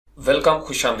Welcome,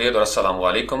 खुशामदीद और अस्सलाम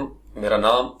वालेकुम। मेरा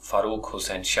नाम फारूक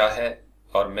हुसैन शाह है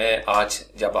और मैं आज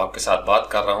जब आपके साथ बात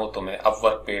कर रहा हूं तो मैं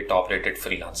अपवर्क पे टॉप रेटेड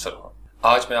फ्रीलांसर हूं।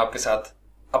 आज मैं आपके साथ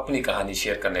अपनी कहानी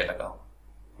शेयर करने लगा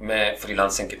हूं। मैं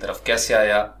फ्रीलांसिंग की तरफ कैसे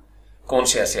आया, कौन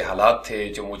से ऐसे हालात थे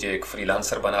जो मुझे एक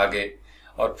फ्रीलांसर बना गए,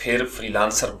 और फिर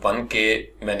फ्रीलांसर बन के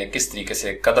मैंने किस तरीके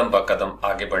से कदम ब कदम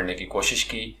आगे बढ़ने की कोशिश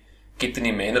की,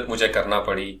 कितनी मेहनत मुझे करना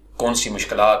पड़ी, कौन सी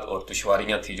मुश्किलात और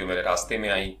दुश्वारियां थी जो मेरे रास्ते में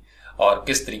आई, और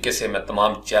किस तरीके से मैं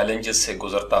तमाम चैलेंजेस से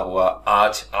गुजरता हुआ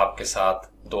आज आपके साथ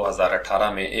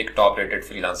 2018 में एक टॉप रेटेड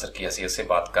फ्रीलांसर की हैसियत से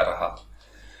बात कर रहा।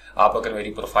 आप अगर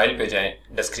मेरी प्रोफाइल पे जाएं,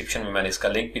 डिस्क्रिप्शन में मैंने इसका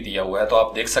लिंक भी दिया हुआ है, तो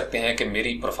आप देख सकते हैं कि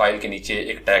मेरी प्रोफाइल के नीचे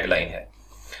एक टैगलाइन है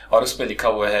और उस पर लिखा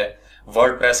हुआ है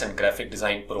WordPress and graphic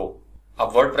design pro.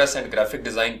 अब WordPress and graphic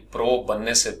design pro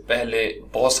बनने से पहले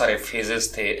बहुत सारे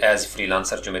फेजेस थे एज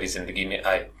फ्रीलांसर जो मेरी जिंदगी में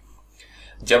आए।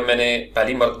 जब मैंने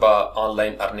पहली मरतबा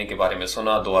ऑनलाइन अर्निंग के बारे में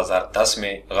सुना 2010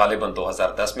 में, गालिबन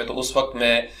 2010 में, तो उस वक्त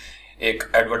मैं एक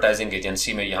एडवर्टाइजिंग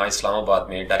एजेंसी में यहाँ इस्लामाबाद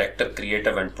में डायरेक्टर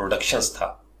क्रिएटिव एंड प्रोडक्शंस था।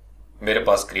 मेरे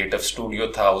पास क्रिएटिव स्टूडियो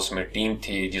था, उसमें टीम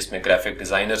थी जिसमें ग्राफिक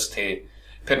डिजाइनर्स थे,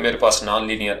 फिर मेरे पास नॉन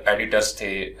लीनियर एडिटर्स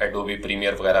थे, एडोबी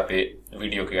प्रीमियर वगैरह पे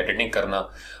वीडियो की एडिटिंग करना,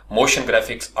 मोशन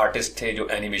ग्राफिक्स आर्टिस्ट थे जो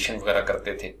एनिमेशन वगैरह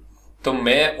करते थे। तो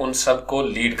मैं उन सब को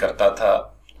लीड करता था।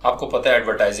 आपको पता है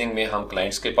एडवर्टाइजिंग में हम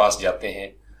क्लाइंट्स के पास जाते हैं,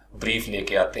 ब्रीफ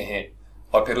लेके आते हैं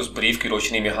और फिर उस ब्रीफ की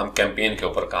रोशनी में हम कैंपेन के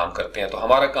ऊपर काम करते हैं। तो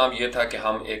हमारा काम यह था कि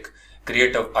हम एक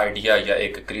क्रिएटिव आइडिया या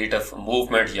एक क्रिएटिव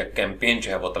मूवमेंट या कैंपेन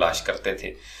जो है वो तलाश करते थे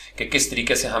कि किस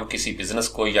तरीके से हम किसी बिजनेस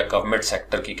को या गवर्नमेंट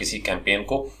सेक्टर की किसी कैंपेन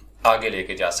को आगे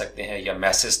लेके जा सकते हैं या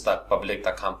मैसेज तक, पब्लिक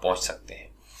तक हम पहुंच सकते हैं।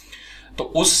 तो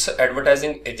उस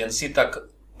एडवर्टाइजिंग एजेंसी तक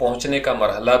पहुंचने का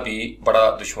मरहला भी बड़ा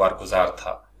दुश्वार गुजार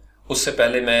था। उससे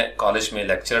पहले मैं कॉलेज में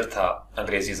लेक्चरर था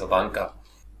अंग्रेजी जबान का।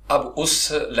 अब उस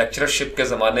लेक्चरशिप के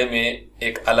ज़माने में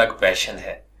एक अलग पैशन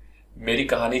है। मेरी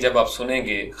कहानी जब आप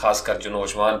सुनेंगे, खासकर जो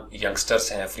नौजवान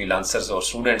यंगस्टर्स हैं, फ्रीलांसर्स और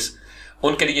स्टूडेंट्स,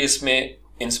 उनके लिए इसमें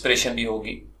इंस्पिरेशन भी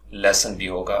होगी, लेसन भी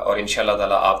होगा और इंशाल्लाह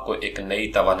ताला आपको एक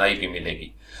नई तवानाई भी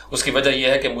मिलेगी। उसकी वजह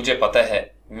यह है कि मुझे पता है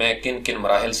मैं किन किन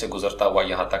मराहिल से गुजरता हुआ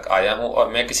यहाँ तक आया हूँ और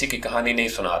मैं किसी की कहानी नहीं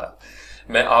सुना रहा।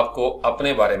 मैं आपको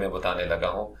अपने बारे में बताने लगा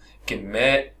हूँ कि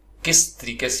मैं किस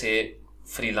तरीके से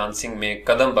फ्रीलांसिंग में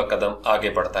कदम ब कदम आगे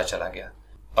बढ़ता चला गया।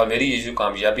 और मेरी ये जो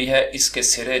कामयाबी है इसके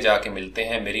सिरे जाके मिलते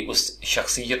हैं मेरी उस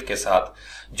शख्सियत के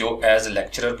साथ जो एज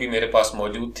लेक्चरर भी मेरे पास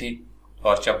मौजूद थी,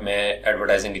 और जब मैं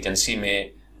एडवर्टाइजिंग एजेंसी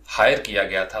में हायर किया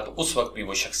गया था तो उस वक्त भी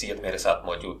वो शख्सियत मेरे साथ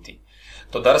मौजूद थी।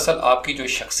 तो दरअसल आपकी जो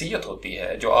शख्सियत होती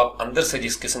है, जो आप अंदर से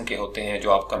जिस किस्म के होते हैं,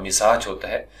 जो आपका मिजाज होता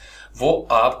है, वो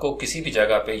आपको किसी भी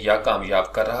जगह पे या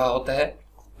कामयाब कर रहा होता है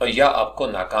और या आपको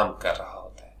नाकाम कर रहा होता है।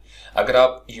 अगर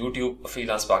आप YouTube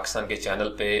फ्रीलांस पाकिस्तान के चैनल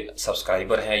पे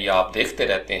सब्सक्राइबर हैं या आप देखते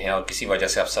रहते हैं और किसी वजह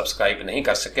से आप सब्सक्राइब नहीं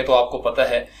कर सके, तो आपको पता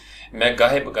है मैं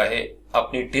गाहे बगाहे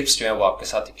अपनी टिप्स जो है वो आपके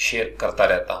साथ शेयर करता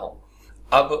रहता हूँ।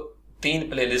 अब 3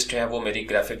 प्लेलिस्ट हैं वो मेरी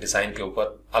ग्राफिक डिजाइन के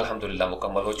ऊपर अल्हम्दुलिल्लाह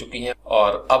मुकम्मल हो चुकी हैं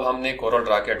और अब हमने कोरल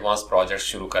ड्रा के एडवांस प्रोजेक्ट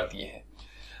शुरू कर दिए हैं।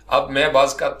 अब मैं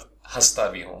बाज़ का हंसता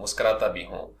भी हूँ, मुस्कुराता भी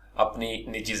हूँ अपनी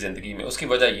निजी जिंदगी में। उसकी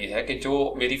वजह यह है कि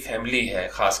जो मेरी फैमिली है,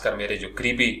 खासकर मेरे जो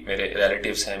करीबी मेरे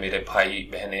रिलेटिव्स हैं, मेरे भाई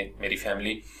बहनें, मेरी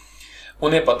फैमिली,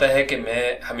 उन्हें पता है कि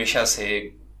मैं हमेशा से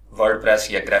वर्डप्रेस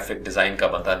या ग्राफिक डिजाइन का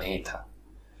बंदा नहीं था।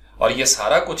 और ये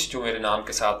सारा कुछ जो मेरे नाम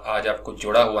के साथ आज आपको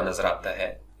जुड़ा हुआ नजर आता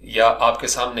है या आपके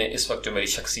सामने इस वक्त जो मेरी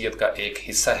शख्सियत का एक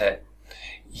हिस्सा है,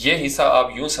 ये हिस्सा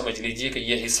आप यूं समझ लीजिए कि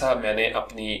ये हिस्सा मैंने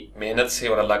अपनी मेहनत से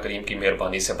और अल्लाह करीम की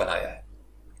मेहरबानी से बनाया है।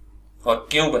 और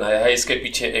क्यों बनाया है, इसके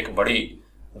पीछे एक बड़ी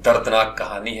दर्दनाक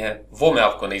कहानी है, वो मैं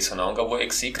आपको नहीं सुनाऊंगा, वो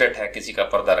एक सीक्रेट है, किसी का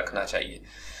पर्दा रखना चाहिए।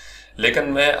 लेकिन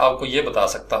मैं आपको ये बता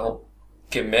सकता हूं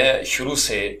कि मैं शुरू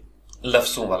से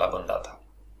लफ्ज़ों वाला बंदा था।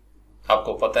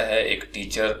 आपको पता है एक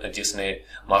टीचर जिसने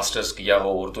मास्टर्स किया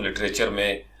हो उर्दू लिटरेचर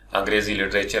में, अंग्रेजी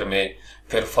लिटरेचर में,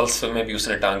 फिर फलसफे में भी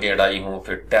उसने टांगे अड़ाई हूँ,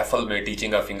 फिर टैफल में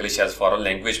teaching of English as foreign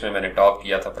language में मैंने टॉप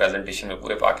किया था प्रेजेंटेशन में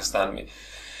पूरे पाकिस्तान में।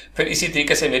 फिर इसी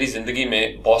तरीके से मेरी जिंदगी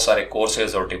में बहुत सारे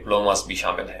कोर्सेज और डिप्लोमास भी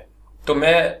शामिल हैं। तो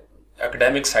मैं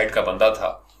एकेडमिक साइड का बंदा था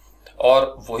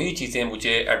और वही चीज़ें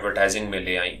मुझे एडवर्टाइजिंग में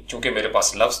ले आई। चूँकि मेरे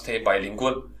पास लफ्ज़ थे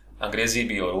बाइलिंगुअल, अंग्रेजी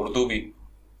भी और उर्दू भी,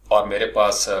 और मेरे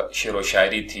पास शेर व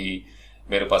शायरी थी,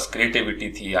 मेरे पास क्रिएटिविटी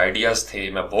थी, आइडियाज़ थे,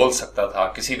 मैं बोल सकता था।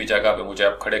 किसी भी जगह पे मुझे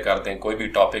आप खड़े कर दें, कोई भी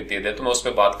टॉपिक दे दें तो मैं उस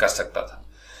पर बात कर सकता था।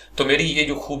 तो मेरी ये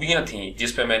जो खूबियाँ थीं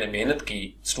जिस पे मैंने मेहनत की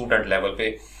स्टूडेंट लेवल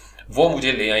पे, वो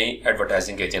मुझे ले आई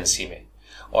एडवर्टाइजिंग एजेंसी में।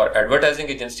 और एडवर्टाइजिंग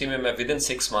एजेंसी में मैं with in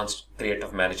 6 months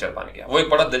creative manager बन गया। वो एक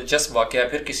बड़ा दिलचस्प वाकया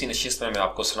फिर किसी नशिस्त में मैं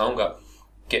आपको सुनाऊंगा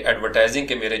कि एडवर्टाइजिंग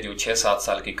के मेरे जो 6-7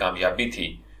 साल की कामयाबी थी,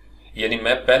 यानी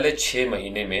मैं पहले 6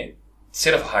 महीने में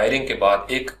सिर्फ हायरिंग के बाद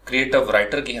एक क्रिएटिव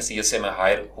राइटर की हैसियत से मैं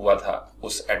हायर हुआ था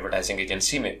उस एडवर्टाइजिंग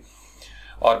एजेंसी में,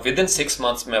 और विद इन 6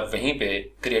 मंथ्स में वहीं पे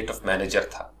क्रिएटिव मैनेजर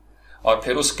था। और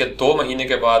फिर उसके 2 महीने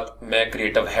के बाद मैं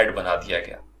क्रिएटिव हेड बना दिया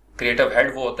गया। क्रिएटिव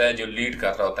हेड वो होता है जो लीड कर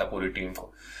रहा होता है पूरी टीम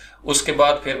को। उसके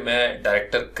बाद फिर मैं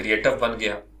डायरेक्टर क्रिएटिव बन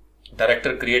गया।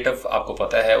 डायरेक्टर क्रिएटिव आपको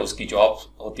पता है उसकी जॉब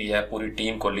होती है पूरी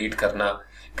टीम को लीड करना,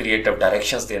 क्रिएटिव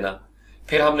डायरेक्शंस देना।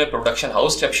 फिर हमने प्रोडक्शन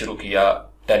हाउस जब शुरू किया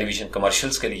टेलीविजन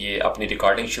कमर्शियल्स के लिए, अपनी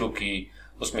रिकॉर्डिंग शुरू की।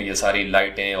 उसमें ये सारी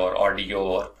लाइटें और ऑडियो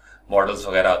और मॉडल्स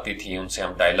वगैरह आती थी, उनसे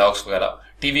हम डायलॉग्स वगैरह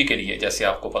टीवी के लिए, जैसे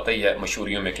आपको पता ही है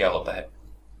मशहूरियों में क्या होता है,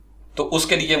 तो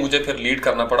उसके लिए मुझे फिर लीड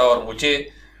करना पड़ा और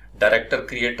मुझे डायरेक्टर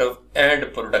क्रिएटिव एंड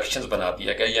प्रोडक्शंस बना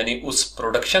दिया गया। यानी उस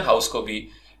प्रोडक्शन हाउस को भी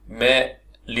मैं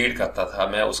लीड करता था,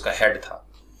 मैं उसका हेड था।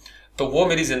 तो वो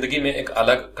मेरी जिंदगी में एक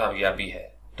अलग कामयाबी है।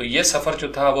 तो ये सफर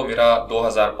जो था वो मेरा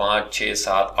 2005, 6,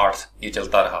 7, 8 ये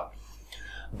चलता रहा।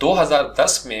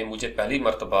 2010 में मुझे पहली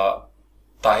मर्तबा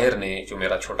ताहिर ने, जो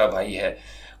मेरा छोटा भाई है,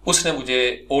 उसने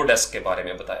मुझे ओडेस्क के बारे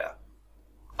में बताया।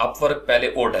 अपवर्क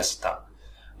पहले ओडेस्क था।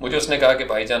 मुझे उसने कहा कि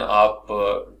भाईजान आप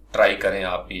ट्राई करें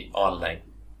आप भी ऑनलाइन।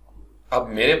 अब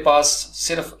मेरे पास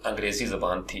सिर्फ अंग्रेजी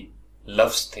जबान थी,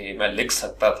 लफ्ज थे, मैं लिख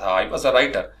सकता था, आई वॉज अ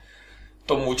राइटर।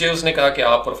 तो मुझे उसने कहा कि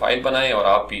आप प्रोफाइल बनाएं और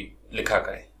आप भी लिखा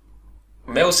करें।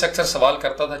 मैं उससे अक्सर सवाल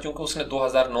करता था क्योंकि उसने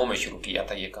 2009 में शुरू किया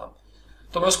था ये काम।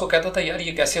 तो मैं उसको कहता था यार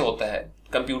ये कैसे होता है,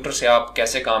 कंप्यूटर से आप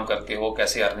कैसे काम करते हो,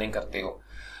 कैसे अर्निंग करते हो।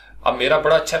 अब मेरा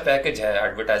बड़ा अच्छा पैकेज है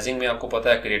एडवर्टाइजिंग में, आपको पता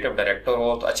है क्रिएटिव डायरेक्टर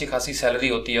हो तो अच्छी खासी सैलरी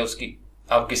होती है उसकी।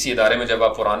 आप किसी इदारे में जब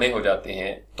आप पुराने हो जाते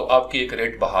हैं तो आपकी एक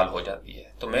रेट बहाल हो जाती है।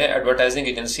 तो मैं एडवर्टाइजिंग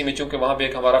एजेंसी में, चूंकि वहां पे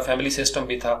एक हमारा फैमिली सिस्टम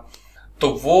भी था, तो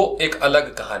वो एक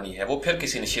अलग कहानी है, वो फिर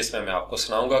किसी नशिस्त में मैं आपको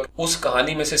सुनाऊंगा। उस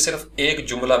कहानी में से सिर्फ एक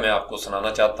जुमला मैं आपको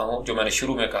सुनाना चाहता हूं, जो मैंने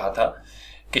शुरू में कहा था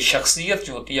कि शख्सियत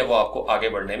जो होती है वो आपको आगे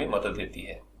बढ़ने में मदद देती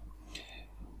है।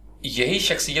 यही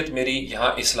शख्सियत मेरी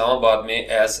यहाँ इस्लामाबाद में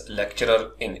एज लेक्चरर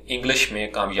इन इंग्लिश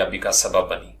में कामयाबी का सबब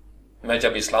बनी। मैं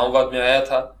जब इस्लामाबाद में आया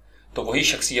था तो वही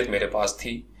शख्सियत मेरे पास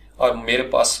थी और मेरे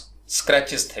पास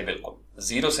स्क्रैचेस थे, बिल्कुल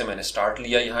जीरो से मैंने स्टार्ट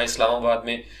लिया यहाँ इस्लामाबाद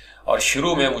में। और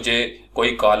शुरू में मुझे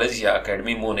कोई कॉलेज या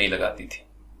एकेडमी मुंह नहीं लगाती थी,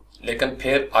 लेकिन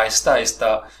फिर आहिस्ता आहिस्ता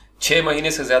 6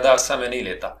 महीने से ज्यादा अरसा मैं नहीं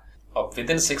लेता, अब विद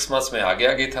इन 6 मंथ्स में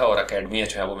आगे था और अकेडमियां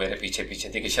जो है वो मेरे पीछे पीछे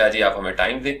थी कि शाह जी आप हमें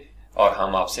टाइम दें और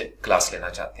हम आपसे क्लास लेना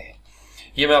चाहते हैं।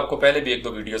 ये मैं आपको पहले भी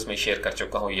 1-2 वीडियोस में शेयर कर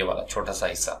चुका हूँ, ये वाला छोटा सा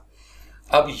हिस्सा।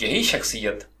 अब यही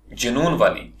शख्सियत जुनून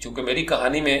वाली, चूंकि मेरी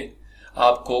कहानी में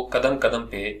आपको कदम कदम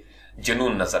पे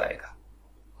जुनून नजर आएगा,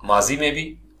 माजी में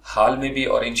भी, हाल में भी,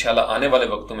 और इंशाल्लाह आने वाले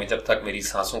वक्तों में जब तक मेरी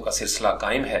सांसों का सिलसिला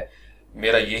कायम है,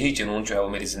 मेरा यही जुनून जो है वो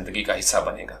मेरी जिंदगी का हिस्सा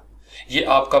बनेगा। ये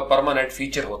आपका परमानेंट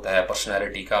फीचर होता है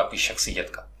पर्सनैलिटी का, आपकी शख्सियत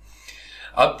का।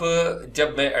 अब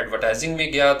जब मैं एडवर्टाइजिंग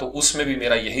में गया तो उसमें भी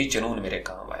मेरा यही जुनून मेरे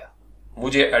काम आया।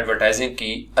 मुझे एडवर्टाइजिंग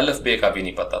की अल्फ बे का भी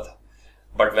नहीं पता था,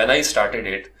 but when I started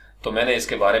it तो मैंने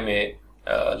इसके बारे में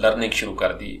लर्निंग शुरू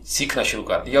कर दी, सीखना शुरू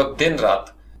कर दिया। और दिन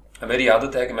रात मेरी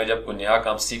आदत है कि मैं जब कोई नया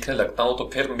काम सीखने लगता हूं तो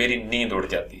फिर मेरी नींद उड़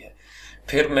जाती है।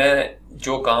 फिर मैं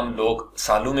जो काम लोग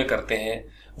सालों में करते हैं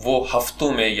वो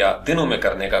हफ्तों में या दिनों में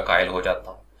करने का कायल हो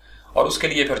जाता हूं, और उसके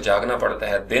लिए फिर जागना पड़ता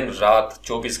है दिन रात,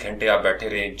 24 घंटे आप बैठे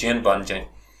रहें, जिन बन जाएं।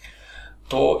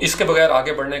 तो इसके बगैर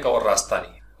आगे बढ़ने का और रास्ता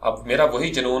नहीं। अब मेरा वही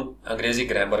जुनून अंग्रेजी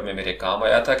ग्रामर में मेरे काम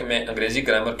आया था कि मैं अंग्रेजी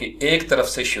ग्रामर की एक तरफ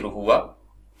से शुरू हुआ,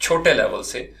 छोटे लेवल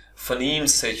से,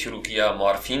 फनीम्स से शुरू किया,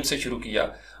 मॉर्फीम से शुरू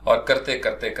किया, और करते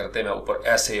करते करते मैं ऊपर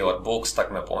ऐसे और बोक्स तक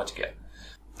मैं पहुंच गया।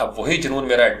 अब वही जुनून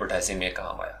मेरा एडवर्टाइजिंग में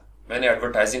काम आया। मैंने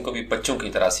एडवर्टाइजिंग को भी बच्चों की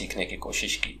तरह सीखने की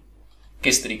कोशिश की,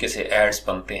 किस तरीके से एड्स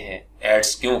बनते हैं,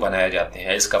 एड्स क्यों बनाए जाते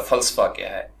हैं, इसका फलसफा क्या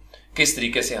है, किस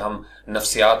तरीके से हम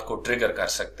नफ्सियात को ट्रिगर कर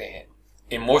सकते हैं,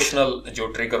 इमोशनल जो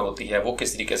ट्रिगर होती है वो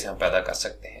किस तरीके से हम पैदा कर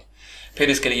सकते हैं। फिर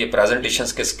इसके लिए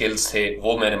प्रेजेंटेशंस के स्किल्स थे,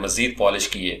 वो मैंने मजीद पॉलिश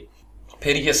किए।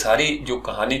 फिर ये सारी जो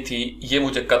कहानी थी ये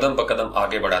मुझे कदम ब कदम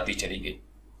आगे बढ़ाती चली गई,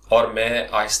 और मैं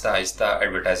आहिस्ता आहिस्ता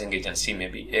एडवर्टाइजिंग एजेंसी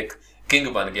में भी एक किंग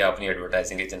बन गया अपनी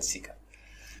एडवर्टाइजिंग एजेंसी का।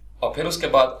 और फिर उसके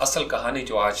बाद असल कहानी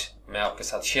जो आज मैं आपके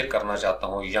साथ शेयर करना चाहता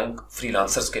हूँ यंग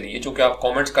फ्रीलांसर्स के लिए, जो कि आप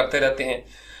कमेंट्स करते रहते हैं,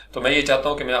 तो मैं ये चाहता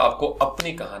हूँ कि मैं आपको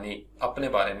अपनी कहानी अपने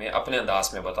बारे में अपने अंदाज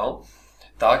में बताऊं,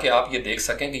 ताकि आप ये देख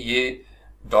सकें कि ये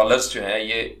डॉलर्स जो हैं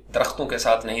ये दरख्तों के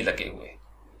साथ नहीं लगे हुए।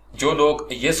 जो लोग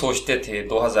ये सोचते थे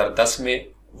 2010 में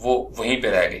वो वहीं पे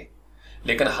रह गए,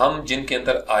 लेकिन हम जिनके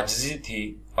अंदर आजिज़ी थी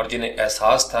और जिन्हें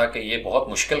एहसास था कि ये बहुत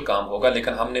मुश्किल काम होगा,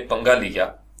 लेकिन हमने पंगा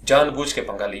लिया, जानबूझ के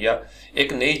पंगा लिया,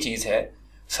 एक नई चीज़ है,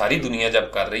 सारी दुनिया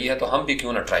जब कर रही है तो हम भी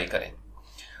क्यों ना ट्राई करें।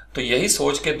 तो यही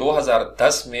सोच के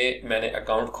 2010 में मैंने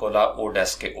अकाउंट खोला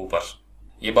ओडेस्क के ऊपर।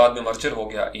 ये बाद में मर्जर हो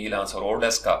गया फ्रीलांस और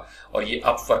ओडेस्क का, और ये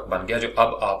अपवर्क बन गया जो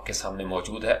अब आपके सामने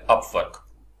मौजूद है, अपवर्क।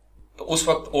 तो उस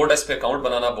वक्त ओडेस्क पे अकाउंट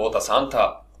बनाना बहुत आसान था।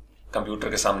 कंप्यूटर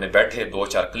के सामने बैठे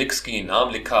 2-4 क्लिक्स की,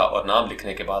 नाम लिखा और नाम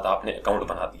लिखने के बाद आपने अकाउंट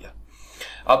बना दिया।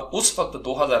 अब उस वक्त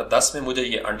 2010 में मुझे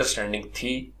ये अंडरस्टैंडिंग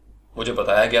थी, मुझे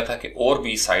बताया गया था कि और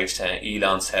भी साइट्स हैं,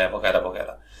 ईलांस है वगैरह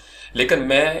वगैरह, लेकिन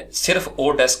मैं सिर्फ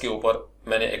ओडेस्क के ऊपर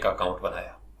मैंने एक अकाउंट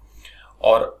बनाया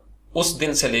और उस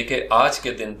दिन से लेके आज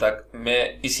के दिन तक मैं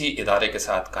इसी इदारे के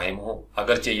साथ कायम हूं।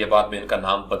 अगरचे ये बाद में इनका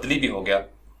नाम बदली भी हो गया,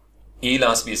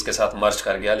 ईलांस भी इसके साथ मर्ज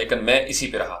कर गया, लेकिन मैं इसी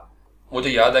पे रहा। मुझे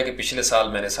याद है कि पिछले साल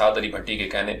मैंने साद अली भट्टी के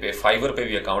कहने पे फाइवर पे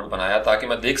भी अकाउंट बनाया ताकि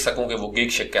मैं देख सकूं कि वो गिग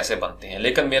शिग कैसे बनते हैं,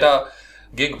 लेकिन मेरा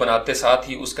गिग बनाते साथ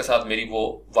ही उसके साथ मेरी वो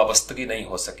वाबस्तगी नहीं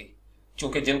हो सकी,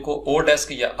 क्योंकि जिनको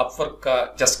ओडेस्क या अपवर्क का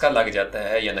चस्का लग जाता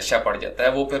है या नशा पड़ जाता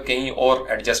है वो फिर कहीं और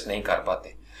एडजस्ट नहीं कर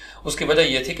पाते। उसकी वजह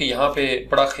यह थी कि यहाँ पे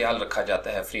बड़ा ख्याल रखा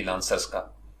जाता है फ्रीलांसर्स का।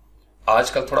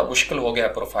 आजकल थोड़ा मुश्किल हो गया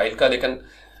प्रोफाइल का, लेकिन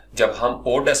जब हम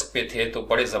ओडेस्क पे थे तो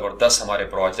बड़े ज़बरदस्त हमारे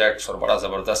प्रोजेक्ट्स और बड़ा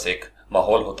ज़बरदस्त एक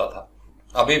माहौल होता था।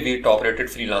 अभी भी टॉप रेटेड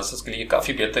फ्रीलांसर्स के लिए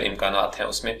काफ़ी बेहतर इम्कानात हैं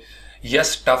उसमें।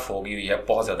 यस, टफ हो गई है,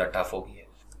 बहुत ज़्यादा टफ हो गई है।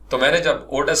 तो मैंने जब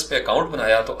ओडेस्क पे अकाउंट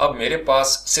बनाया तो अब मेरे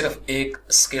पास सिर्फ एक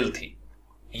स्किल थी।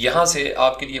 यहाँ से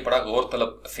आपके लिए बड़ा गौर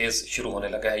तलब फेज शुरू होने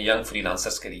लगा है यंग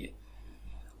फ्रीलांसर्स के लिए।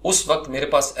 उस वक्त मेरे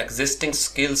पास एग्जिस्टिंग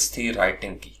स्किल्स थी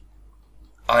राइटिंग की।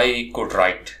 आई कुड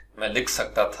राइट, मैं लिख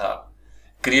सकता था,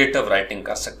 क्रिएटिव राइटिंग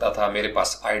कर सकता था, मेरे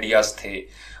पास आइडियाज थे,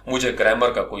 मुझे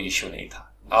ग्रामर का कोई इश्यू नहीं था।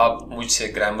 आप मुझसे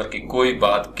ग्रामर की कोई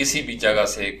बात किसी भी जगह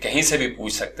से कहीं से भी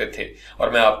पूछ सकते थे और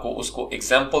मैं आपको उसको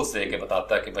एग्जाम्पल्स दे के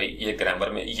बताता कि भाई ये ग्रामर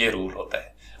में ये रूल होता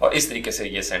है और इस तरीके से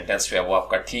ये सेंटेंस जो है वो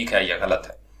आपका ठीक है या गलत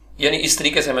है। यानी इस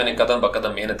तरीके से मैंने कदम ब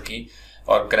कदम मेहनत की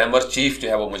और ग्रामर चीफ जो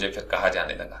है वो मुझे फिर कहा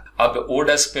जाने लगा। अब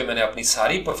ओडेस्क पे मैंने अपनी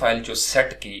सारी प्रोफाइल जो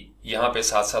सेट की, यहाँ पे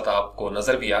साथ साथ आपको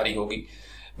नजर भी आ रही होगी,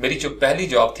 मेरी जो पहली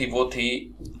जॉब थी वो थी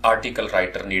आर्टिकल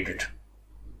राइटर नीडेड।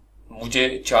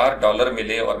 मुझे $4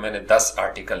 मिले और मैंने 10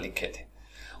 आर्टिकल लिखे थे।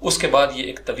 उसके बाद ये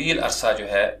एक तवील अरसा जो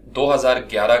है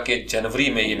 2011 के जनवरी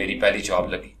में ये मेरी पहली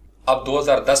जॉब लगी। अब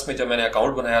 2010 में जब मैंने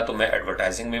अकाउंट बनाया तो मैं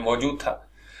एडवर्टाइजिंग में मौजूद था।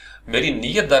 मेरी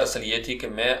नीयत दरअसल ये थी कि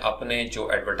मैं अपने जो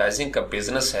एडवर्टाइजिंग का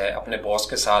बिजनेस है अपने बॉस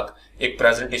के साथ एक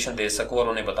प्रेजेंटेशन दे सकूं और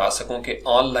उन्हें बता सकूं कि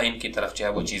ऑनलाइन की तरफ जो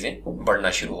है वो चीजें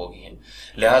बढ़ना शुरू हो गई हैं।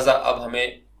 लिहाजा अब हमें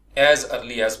as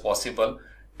early as possible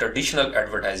traditional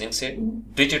advertising से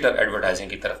डिजिटल एडवर्टाइजिंग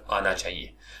की तरफ आना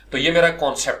चाहिए। तो ये मेरा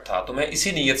कॉन्सेप्ट था, तो मैं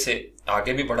इसी नीयत से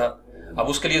आगे भी बढ़ा। अब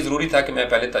उसके लिए जरूरी था कि मैं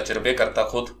पहले तजुर्बे करता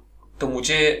खुद। तो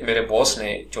मुझे मेरे बॉस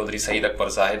ने, चौधरी सईद अकबर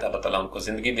जाहिद अल्लाह ताला उनको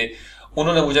जिंदगी दे,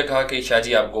 उन्होंने मुझे कहा कि शाह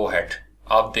जी आप गो हेड,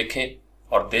 आप देखें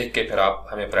और देख के फिर आप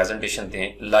हमें प्रेजेंटेशन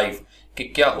दें लाइव कि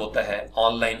क्या होता है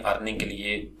ऑनलाइन अर्निंग के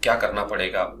लिए, क्या करना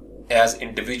पड़ेगा, एज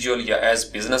इंडिविजुअल या एज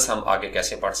बिजनेस हम आगे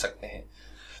कैसे बढ़ सकते हैं।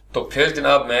 तो फिर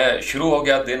जनाब मैं शुरू हो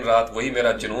गया दिन रात, वही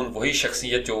मेरा जुनून, वही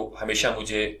शख्सियत जो हमेशा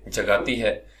मुझे जगाती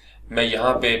है। मैं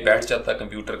यहाँ पे बैठ जाता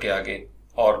कंप्यूटर के आगे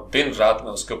और दिन रात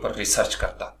मैं उसके ऊपर रिसर्च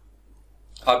करता।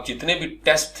 अब जितने भी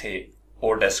टेस्ट थे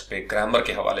ओडेस्क पे ग्रामर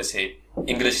के हवाले से,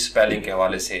 इंग्लिश स्पेलिंग के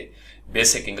हवाले से,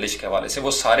 बेसिक इंग्लिश के हवाले से,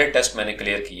 वो सारे टेस्ट मैंने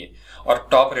क्लियर किए और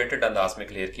टॉप रेटेड अंदाज में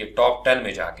क्लियर किए, टॉप 10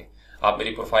 में जाके। आप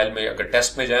मेरी प्रोफाइल में अगर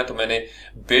टेस्ट में जाएं तो मैंने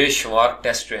बेशुमार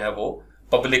टेस्ट जो है वो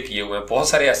पब्लिक किए हुए हैं। बहुत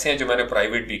सारे ऐसे हैं जो मैंने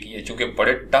प्राइवेट भी किए, क्योंकि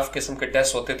बड़े टफ किस्म के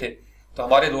टेस्ट होते थे। तो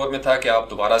हमारे दौर में था कि आप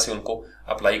दोबारा से उनको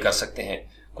अप्लाई कर सकते हैं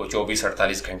कोई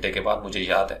 24-48 घंटे के बाद, मुझे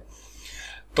याद है।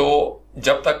 तो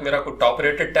जब तक मेरा कोई टॉप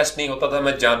रेटेड टेस्ट नहीं होता था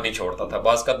मैं जान नहीं छोड़ता था।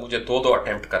 बाज़ का मुझे 2-2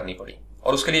 अटेम्प्ट करनी पड़ी।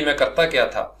 और उसके लिए मैं करता क्या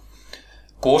था,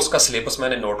 कोर्स का सिलेबस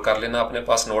मैंने नोट कर लेना अपने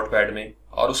पास नोटपैड में,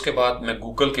 और उसके बाद मैं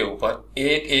गूगल के ऊपर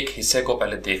एक एक हिस्से को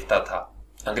पहले देखता था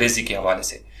अंग्रेजी के हवाले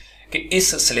से कि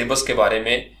इस सिलेबस के बारे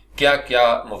में क्या क्या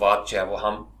मवाद जो है वो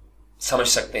हम समझ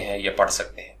सकते हैं या पढ़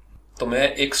सकते हैं। तो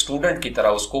मैं एक स्टूडेंट की तरह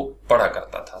उसको पढ़ा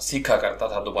करता था, सीखा करता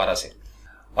था दोबारा से।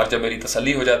 और जब मेरी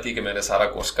तसल्ली हो जाती कि मैंने सारा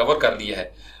कोर्स कवर कर लिया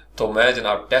है तो मैं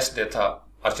जनाब टेस्ट देता,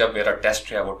 और जब मेरा टेस्ट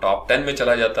जो है वो टॉप 10 में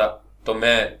चला जाता तो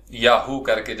मैं याहू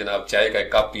करके जनाब चाय का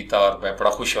एक कप पीता और मैं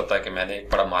बड़ा खुश होता कि मैंने एक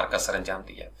बड़ा मार का सरंजाम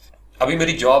दिया। अभी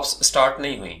मेरी जॉब्स स्टार्ट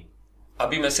नहीं हुई,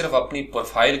 अभी मैं सिर्फ अपनी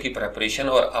प्रोफाइल की प्रेपरेशन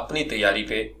और अपनी तैयारी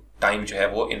पे टाइम जो है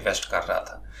वो इन्वेस्ट कर रहा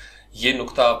था। ये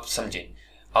नुक्ता आप समझें,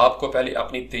 आपको पहले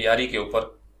अपनी तैयारी के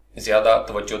ऊपर ज्यादा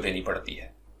तवज्जो देनी पड़ती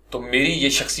है। तो मेरी ये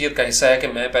शख्सियत का हिस्सा है कि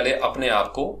मैं पहले अपने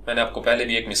आप को, मैंने आपको पहले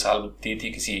भी एक मिसाल दी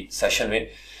थी किसी सेशन में,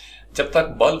 जब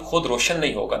तक बल्ब खुद रोशन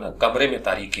नहीं होगा ना, कमरे में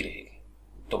तारीकी रहेगी।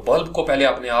 तो बल्ब को पहले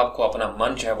अपने आप को, अपना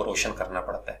मन जो है वो रोशन करना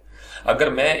पड़ता है। अगर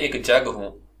मैं एक जग हूं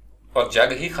और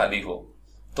जग ही खाली हो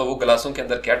तो वो गिलासों के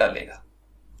अंदर क्या डालेगा?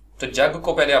 तो जग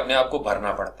को पहले अपने आप को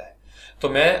भरना पड़ता है। तो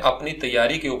मैं अपनी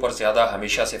तैयारी के ऊपर ज्यादा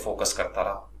हमेशा से फोकस करता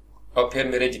रहा, और फिर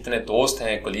मेरे जितने दोस्त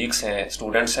हैं, कोलीग्स हैं,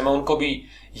 स्टूडेंट्स हैं, मैं उनको भी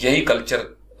यही कल्चर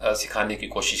सिखाने की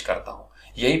कोशिश करता हूँ।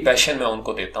 यही पैशन मैं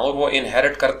उनको देता हूँ और वो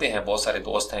इनहेरिट करते हैं। बहुत सारे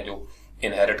दोस्त हैं जो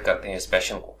इनहेरिट करते हैं इस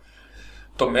पैशन को।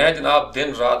 तो मैं जनाब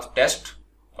दिन रात टेस्ट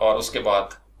और उसके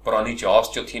बाद पुरानी जॉब्स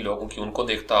जो थी लोगों की उनको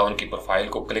देखता, उनकी प्रोफाइल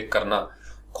को क्लिक करना,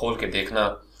 खोल के देखना,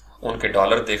 उनके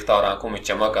डॉलर देखता और आंखों में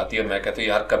चमक आती और मैं कहता हूँ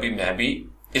यार कभी मैं भी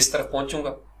इस तरफ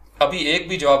पहुंचूंगा। अभी एक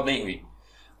भी जॉब नहीं हुई,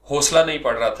 हौसला नहीं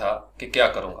पड़ रहा था कि क्या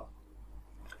करूंगा।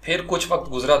 फिर कुछ वक्त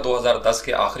गुजरा, 2010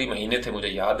 के आखिरी महीने थे मुझे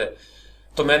याद है,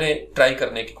 तो मैंने ट्राई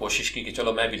करने की कोशिश की कि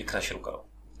चलो मैं भी लिखना शुरू करूं।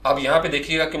 अब यहाँ पे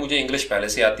देखिएगा कि मुझे इंग्लिश पहले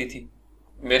से आती थी,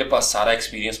 मेरे पास सारा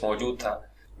एक्सपीरियंस मौजूद था,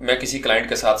 मैं किसी क्लाइंट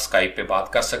के साथ स्काइप पे बात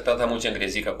कर सकता था, मुझे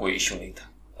अंग्रेजी का कोई इशू नहीं था।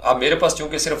 अब मेरे पास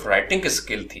चूंकि सिर्फ राइटिंग की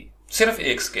स्किल थी, सिर्फ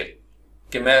एक स्किल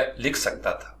कि मैं लिख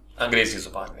सकता था अंग्रेजी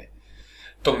जुबान में,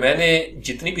 तो मैंने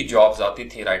जितनी भी जॉब्स आती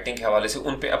थी राइटिंग के हवाले से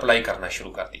उन पे अप्लाई करना शुरू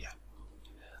कर दिया।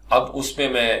 अब उसमें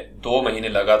मैं 2 महीने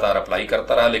लगातार अप्लाई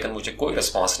करता रहा लेकिन मुझे कोई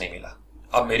रिस्पांस नहीं मिला।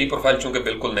 अब मेरी प्रोफाइल चूंकि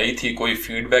बिल्कुल नई थी, कोई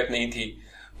फीडबैक नहीं थी,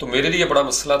 तो मेरे लिए बड़ा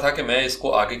मसला था कि मैं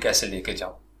इसको आगे कैसे लेके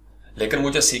जाऊं। लेकिन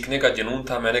मुझे सीखने का जुनून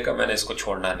था, मैंने कहा मैंने इसको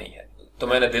छोड़ना नहीं है। तो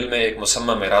मैंने दिल में एक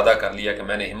मुसम्मम इरादा कर लिया कि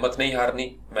मैंने हिम्मत नहीं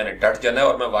हारनी, मैंने डट जाना है,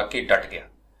 और मैं वाकई डट गया।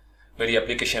 मेरी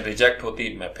एप्लीकेशन रिजेक्ट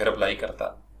होती, मैं फिर अप्लाई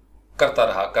करता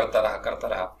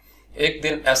रहा। एक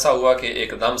दिन ऐसा हुआ कि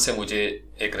एकदम से मुझे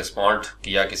एक रिस्पॉन्ड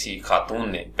किया किसी खातून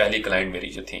ने, पहली क्लाइंट मेरी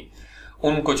जो थी,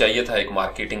 उनको चाहिए था एक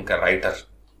मार्केटिंग का राइटर।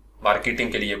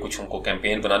 मार्केटिंग के लिए कुछ उनको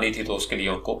कैंपेन बनानी थी, तो उसके लिए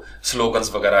उनको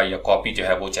स्लोगन्स वगैरह या कॉपी जो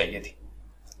है वो चाहिए थी।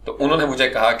 तो उन्होंने मुझे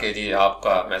कहा कि जी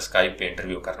आपका मैं स्काइप पे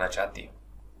इंटरव्यू करना चाहती हूँ।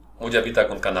 मुझे अभी तक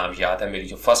उनका नाम याद है, मेरी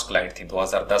जो फर्स्ट क्लाइंट थी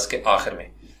 2010 के आखिर में।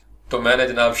 तो मैंने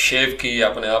जनाब शेव की,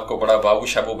 अपने आप को बड़ा बाबू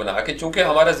शाबू बना के, चूंकि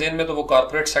हमारे ज़हन में तो वो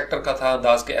कॉर्पोरेट सेक्टर का था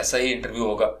अंदाज के ऐसा ही इंटरव्यू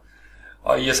होगा।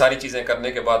 और ये सारी चीज़ें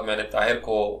करने के बाद मैंने ताहिर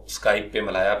को स्काइप पे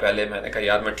मिलाया। पहले मैंने कहा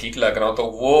यार मैं ठीक लग रहा हूँ, तो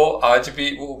वो आज भी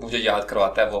वो मुझे याद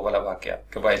करवाता है वो वाला वाकया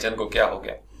कि भाईजान को क्या हो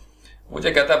गया।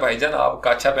 मुझे कहता है भाईजान आप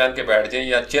काछा पहन के बैठ जाए,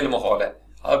 या चिल माहौल है,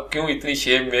 अब क्यों इतनी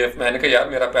शेव में। मैंने कहा यार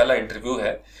मेरा पहला इंटरव्यू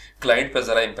है, क्लाइंट पर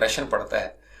ज़रा इंप्रेशन पड़ता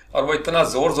है। और वो इतना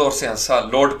ज़ोर ज़ोर से हंसा,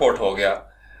 लोटपोट हो गया,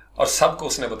 और सबको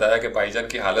उसने बताया कि भाईजान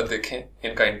की हालत देखें,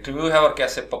 इनका इंटरव्यू है और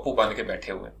कैसे पप्पू बन के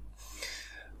बैठे हुए हैं।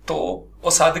 तो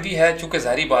वो सादगी है, चूंकि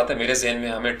जाहिर बात है मेरे ज़हन में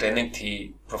हमें ट्रेनिंग थी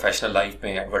प्रोफेशनल लाइफ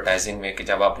में, एडवर्टाइजिंग में, कि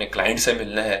जब आपने क्लाइंट से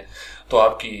मिलना है तो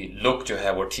आपकी लुक जो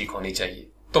है वो ठीक होनी चाहिए।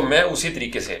 तो मैं उसी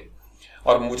तरीके से,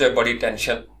 और मुझे बड़ी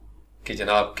टेंशन कि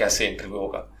जनाब कैसे इंटरव्यू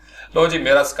होगा। लो जी,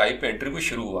 मेरा स्काइप पे इंटरव्यू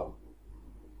शुरू हुआ।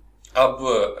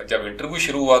 अब जब इंटरव्यू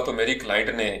शुरू हुआ तो मेरी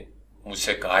क्लाइंट ने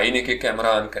मुझसे कहा ही नहीं कि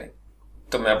कैमरा ऑन करें।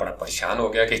 तो मैं बड़ा परेशान हो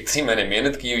गया कि इतनी मैंने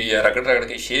मेहनत की हुई है, रगड़ रगड़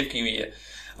के शेव की हुई है,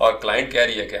 और क्लाइंट कह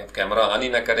रही है कि आप कैमरा ऑन ही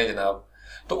ना करें जनाब।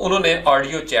 तो उन्होंने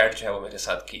ऑडियो चैट जो है वो मेरे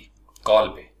साथ की कॉल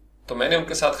पे। तो मैंने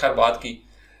उनके साथ खैर बात की।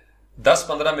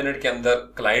 10-15 मिनट के अंदर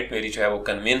क्लाइंट मेरी जो है वो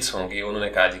कन्विंस होंगी। उन्होंने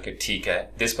कहा जी कि ठीक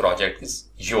है, दिस प्रोजेक्ट इज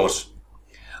योर्स।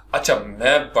 अच्छा,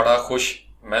 मैं बड़ा खुश।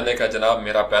 मैंने कहा जनाब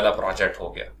मेरा पहला प्रोजेक्ट हो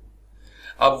गया।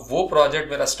 अब वो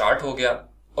प्रोजेक्ट मेरा स्टार्ट हो गया,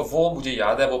 और वो मुझे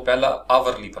याद है वो पहला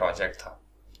आवरली प्रोजेक्ट था।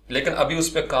 लेकिन अभी उस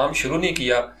पर काम शुरू नहीं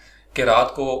किया कि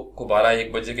रात को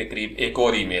 12-1 बजे के करीब एक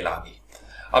और ईमेल आ गई।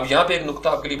 अब यहाँ पे एक नुक्ता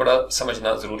आपके लिए बड़ा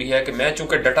समझना जरूरी है कि मैं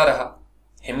चूंकि डटा रहा,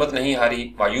 हिम्मत नहीं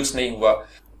हारी, मायूस नहीं हुआ,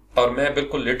 और मैं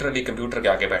बिल्कुल लिटरली कंप्यूटर के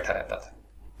आगे बैठा रहता था।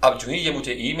 अब जो ही ये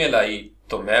मुझे ईमेल आई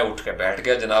तो मैं उठ के बैठ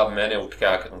गया जनाब। मैंने उठ के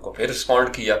आकर उनको फिर रिस्पॉन्ड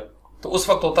किया। तो उस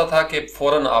वक्त होता था कि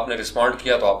फौरन आपने रिस्पॉन्ड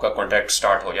किया तो आपका कॉन्टैक्ट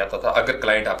स्टार्ट हो जाता था अगर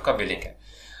क्लाइंट आपका बिलिंग है।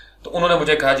 तो उन्होंने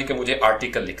मुझे कहा जी कि मुझे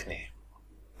आर्टिकल लिखने हैं।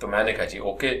 तो मैंने कहा जी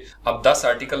ओके। अब 10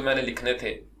 आर्टिकल मैंने लिखने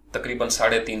थे, तकरीबन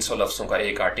 350 लफ्जों का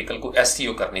एक आर्टिकल को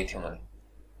एसईओ करनी थी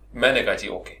उन्होंने। मैंने कहा जी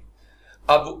ओके।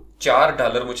 अब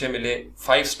 $4 मुझे मिले,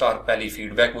 5 स्टार पहली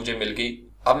फीडबैक मुझे मिल गई।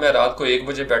 अब मैं रात को 1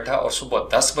 बजे बैठा और सुबह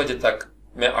 10 बजे तक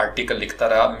मैं आर्टिकल लिखता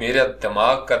रहा। मेरा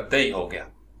दिमाग का दही हो गया।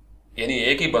 यानी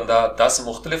एक ही बंदा 10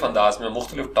 मुख्तलिफ अंदाज में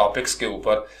मुख्तलिफ टॉपिक्स के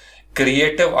ऊपर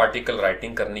क्रिएटिव आर्टिकल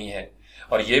राइटिंग करनी है,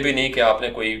 और ये भी नहीं कि आपने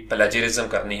कोई प्लेजरिज्म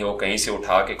करनी हो, कहीं से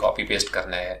उठा के कॉपी पेस्ट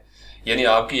करना है। यानी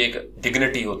आपकी एक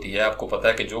डिग्निटी होती है, आपको पता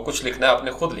है कि जो कुछ लिखना है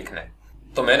आपने खुद लिखना है।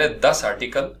 तो मैंने 10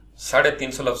 आर्टिकल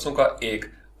 350 लफ्जों का एक,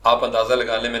 आप अंदाजा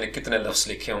लगा लें मैंने कितने लफ्ज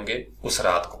लिखे होंगे उस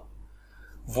रात को।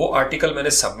 वो आर्टिकल मैंने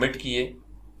सबमिट किए,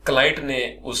 क्लाइंट ने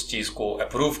उस चीज को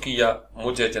अप्रूव किया,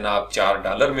 मुझे जनाब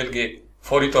 $4 मिल गए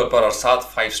फौरी तौर पर, और साथ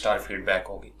 5 स्टार फीडबैक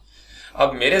होगी।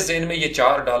 अब मेरे ज़हन में ये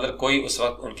 $4 कोई उस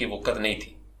वक्त उनकी वक़्त नहीं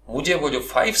थी। मुझे वो जो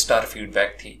 5 स्टार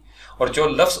फीडबैक थी और जो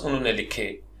लफ्ज उन्होंने लिखे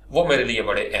वो मेरे लिए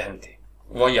बड़े अहम थे।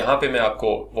 वो यहाँ पे मैं आपको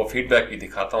वो फीडबैक भी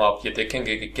दिखाता हूँ। आप ये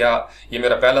देखेंगे कि क्या ये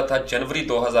मेरा पहला था। जनवरी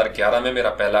 2011 में मेरा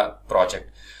पहला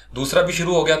प्रोजेक्ट। दूसरा भी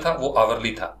शुरू हो गया था, वो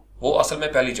आवरली था, वो असल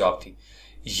में पहली जॉब थी।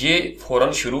 ये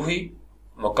फौरन शुरू हुई,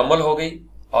 मुकम्मल हो गई,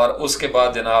 और उसके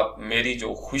बाद जनाब मेरी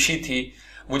जो खुशी थी,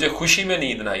 मुझे खुशी में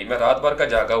नींद ना आई। मैं रात भर का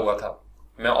जागा हुआ था।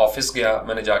 मैं ऑफिस गया,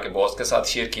 मैंने जाके बॉस के साथ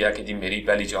शेयर किया कि जी मेरी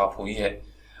पहली जॉब हुई है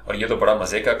और ये तो बड़ा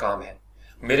मज़े का काम है।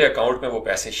 मेरे अकाउंट में वो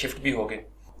पैसे शिफ्ट भी हो गए।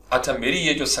 अच्छा, मेरी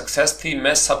ये जो सक्सेस थी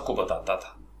मैं सबको बताता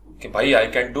था कि भाई आई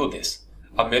कैन डू दिस।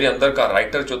 अब मेरे अंदर का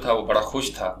राइटर जो था वो बड़ा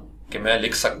खुश था कि मैं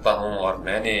लिख सकता हूँ, और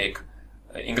मैंने एक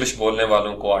इंग्लिश बोलने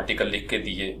वालों को आर्टिकल लिख के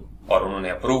दिए और उन्होंने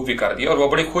अप्रूव भी कर दिया और वो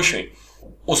बड़ी खुश हुई।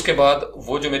 उसके बाद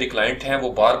वो जो मेरी क्लाइंट हैं वो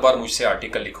बार बार मुझसे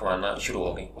आर्टिकल लिखवाना शुरू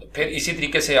हो गई। फिर इसी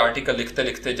तरीके से आर्टिकल लिखते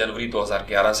लिखते जनवरी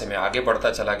 2011 से मैं आगे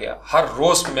बढ़ता चला गया। हर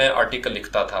रोज मैं आर्टिकल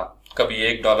लिखता था, कभी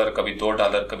 $1, कभी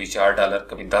 $2, कभी $4,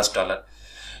 कभी $10।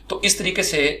 तो इस तरीके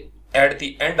से at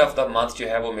the end of the month जो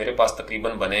है वो मेरे पास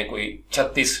तकरीबन बने कोई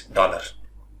 $36।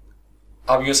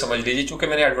 अब ये समझ लीजिए, चूंकि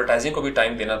मैंने एडवर्टाइजिंग को भी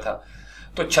टाइम देना था,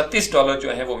 तो $36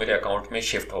 जो है वो मेरे अकाउंट में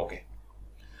शिफ्ट हो गए।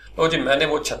 तो जी मैंने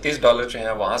वो $36 जो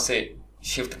है वहां से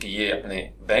शिफ्ट किए अपने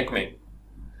बैंक में।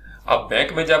 अब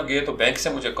बैंक में जब गए तो बैंक से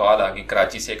मुझे कॉल आ गई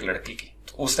कराची से एक लड़की की।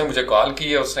 तो उसने मुझे कॉल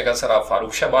की है, उसने कहा सर आप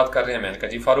फारूक शाह बात कर रहे हैं? मैंने कहा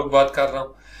जी फारूक बात कर रहा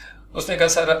हूँ। उसने कहा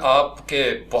सर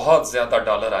आपके बहुत ज्यादा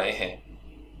डॉलर आए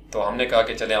हैं। तो हमने कहा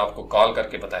कि चले आपको कॉल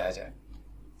करके बताया जाए,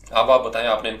 अब आप बताएं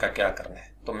आपने इनका क्या करना है।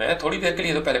 तो मैं थोड़ी देर के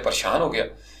लिए तो पहले परेशान हो गया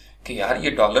कि यार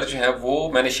ये डॉलर जो है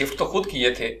वो मैंने शिफ्ट तो खुद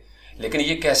किए थे, लेकिन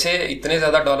ये कैसे इतने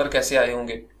ज्यादा डॉलर कैसे आए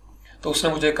होंगे। तो उसने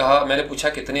मुझे कहा, मैंने पूछा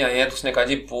कितने आए हैं, तो उसने कहा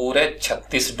जी पूरे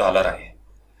 $36 आए हैं।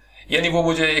 यानी वो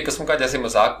मुझे एक किस्म का जैसे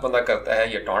मजाक बंदा करता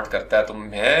है या टॉन्ट करता है। तो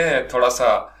मैं थोड़ा सा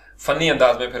फनी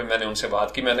अंदाज में फिर मैंने उनसे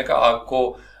बात की। मैंने कहा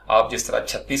आपको, आप जिस तरह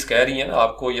 36 कह रही हैं ना,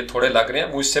 आपको ये थोड़े लग रहे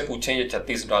हैं, मुझसे पूछें ये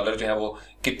 $36 जो है वो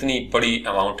कितनी बड़ी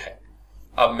अमाउंट है।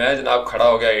 अब मैं जनाब खड़ा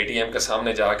हो गया एटीएम के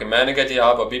सामने जाके, मैंने कहा जी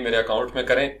आप अभी मेरे अकाउंट में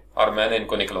करें और मैंने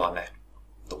इनको निकलवाना है।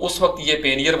 तो उस वक्त ये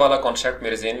पेनियर वाला कॉन्सेप्ट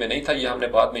मेरे ज़हन में नहीं था, ये हमने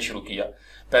बाद में शुरू किया।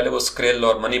 पहले वो स्क्रिल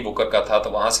और मनी बुकर का था, तो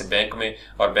वहां से बैंक में,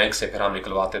 और बैंक से फिर हम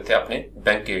निकलवाते थे अपने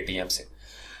बैंक के एटीएम से।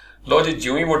 लो जी,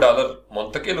 ज्यों ही वो डॉलर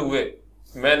मुंतकिल हुए,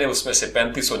 मैंने उसमें से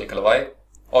 3500 निकलवाए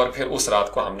और फिर उस रात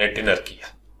को हमने डिनर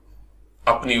किया।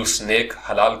 अपनी उस नेक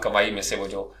हलाल कमाई में से वो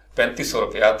जो 3500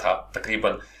 रुपया था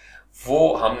तकरीबन,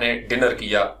 वो हमने डिनर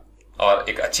किया और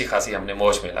एक अच्छी खासी हमने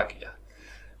मौज मेला किया।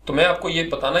 तो मैं आपको ये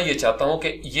बताना ये चाहता हूं कि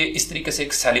ये इस तरीके से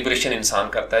एक सेलिब्रेशन इंसान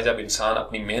करता है जब इंसान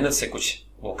अपनी मेहनत से कुछ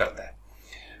वो करता है।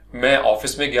 मैं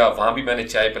ऑफिस में गया, वहां भी मैंने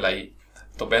चाय पिलाई,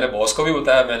 तो मैंने बॉस को भी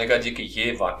बताया, मैंने कहा जी कि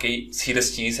ये वाकई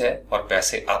सीरियस चीज है और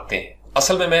पैसे आते हैं।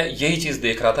 असल में मैं यही चीज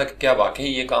देख रहा था कि क्या वाकई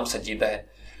ये काम संजीदा है।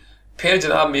 फिर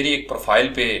जनाब मेरी एक प्रोफाइल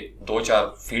पे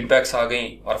 2-4 फीडबैक्स आ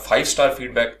गई और 5 स्टार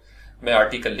फीडबैक। मैं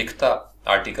आर्टिकल लिखता,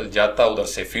 आर्टिकल जाता, उधर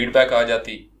से फीडबैक आ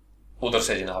जाती, उधर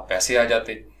से जनाब पैसे आ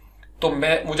जाते। तो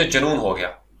मुझे जुनून हो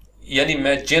गया, यानी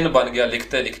मैं जिन बन गया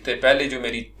लिखते लिखते। पहले जो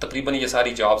मेरी तकरीबन ये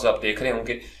सारी जॉब्स आप देख रहे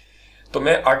होंगे, तो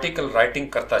मैं आर्टिकल राइटिंग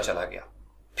करता चला गया।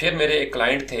 फिर मेरे एक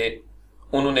क्लाइंट थे,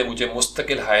 उन्होंने मुझे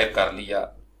मुस्तकिल हायर कर लिया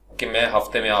कि मैं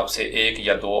हफ्ते में आपसे 1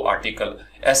 या 2 आर्टिकल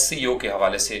SEO के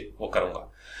हवाले से वो करूंगा।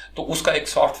 तो उसका एक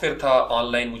सॉफ्टवेयर था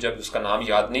ऑनलाइन, मुझे उसका नाम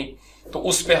याद नहीं, तो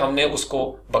उस पे हमने उसको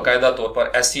बाकायदा तौर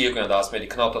पर SEO के अंदाज में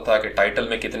लिखना होता था कि टाइटल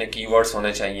में कितने कीवर्ड्स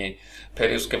होने चाहिए,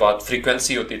 फिर उसके बाद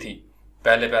फ्रीक्वेंसी होती थी,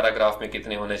 पहले पैराग्राफ में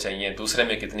कितने होने चाहिए, दूसरे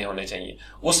में कितने होने चाहिए।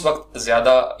 उस वक्त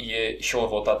ज्यादा ये शोर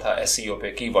होता था SEO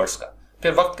पे कीवर्ड्स का।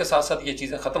 फिर वक्त के साथ साथ ये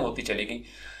चीजें खत्म होती चली गई।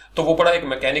 तो वो बड़ा एक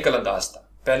मैकेनिकल अंदाज था।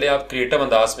 पहले आप क्रिएटिव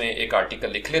अंदाज में एक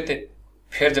आर्टिकल लिख लेते,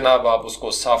 फिर जनाब आप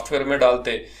उसको सॉफ्टवेयर में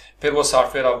डालते, फिर वो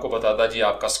सॉफ्टवेयर आपको बताता जी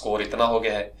आपका स्कोर इतना हो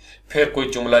गया है। फिर कोई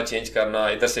जुमला चेंज करना,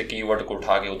 इधर से कीवर्ड को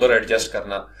उठा के उधर एडजस्ट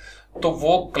करना। तो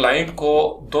वो क्लाइंट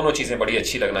को दोनों चीजें बड़ी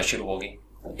अच्छी लगना शुरू हो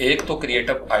गई। एक तो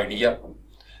क्रिएटिव आइडिया,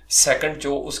 सेकंड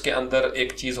जो उसके अंदर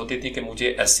एक चीज होती थी कि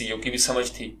मुझे SEO की भी समझ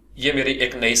थी। ये मेरी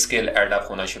एक नई स्किल एड अप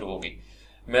होना शुरू हो गई।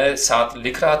 मैं साथ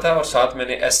लिख रहा था और साथ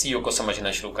मैंने SEO को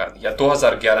समझना शुरू कर दिया।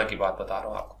 2011 की बात बता रहा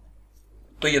हूं आपको।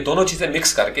 तो ये दोनों चीजें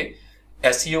मिक्स करके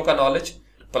SEO का नॉलेज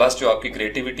प्लस जो आपकी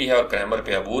क्रिएटिविटी है और ग्रामर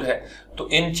पे अबूर है, तो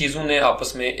इन चीजों ने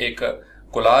आपस में एक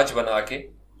कोलाज बना के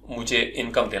मुझे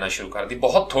इनकम देना शुरू कर दी,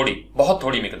 बहुत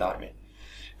थोड़ी मिकदार में।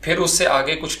 फिर उससे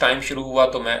आगे कुछ टाइम शुरू हुआ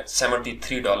तो मैं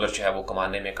 $73 जो है वो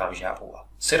कमाने में कामयाब हुआ,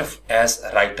 सिर्फ एज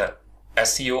राइटर,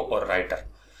 SEO और राइटर।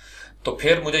 तो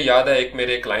फिर मुझे याद है एक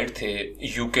मेरे क्लाइंट थे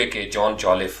UK के जॉन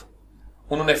जॉलिफ,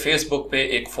 उन्होंने फेसबुक पे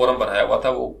एक फोरम बनाया हुआ था।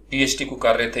 वो PhD को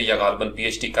कर रहे थे या गालबन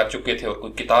PhD कर चुके थे और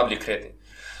कोई किताब लिख रहे थे।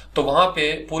 तो वहां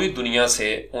पे पूरी दुनिया से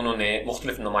उन्होंने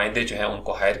मुख्तलिफ नुमाइंदे जो हैं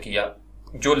उनको हायर किया,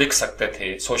 जो लिख सकते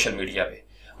थे सोशल मीडिया पे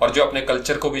और जो अपने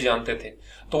कल्चर को भी जानते थे।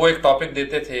 तो वो एक टॉपिक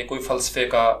देते थे, कोई फलसफे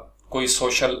का, कोई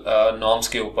सोशल नॉर्म्स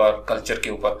के ऊपर, कल्चर के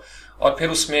ऊपर, और फिर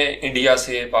उसमें इंडिया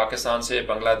से, पाकिस्तान से,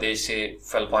 बांग्लादेश से,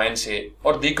 फिलिपाइन से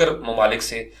और दीगर ममालिक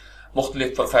से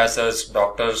मुख्तलिफ प्रोफेसर्स,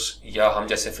 डॉक्टर्स या हम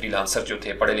जैसे फ्रीलांसर जो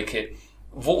थे पढ़े लिखे,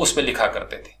 वो उसमें लिखा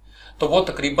करते थे। तो वो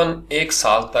तकरीबन 1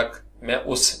 साल तक मैं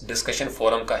उस डिस्कशन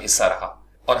फोरम का हिस्सा रहा।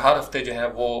 और हर हफ्ते जो है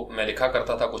वो मैं लिखा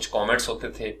करता था, कुछ कमेंट्स होते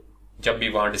थे, जब भी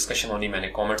वहाँ डिस्कशन होनी मैंने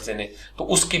कमेंट्स देने, तो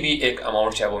उसकी भी एक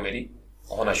अमाउंट जो है वो मेरी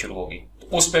होना शुरू होगी।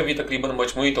 तो उस पर भी तकरीबन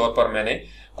मजमूई तौर पर मैंने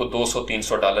को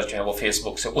 $200-300 जो है वो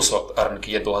फेसबुक से उस वक्त अर्न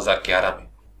किए 2011 में।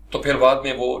 तो फिर बाद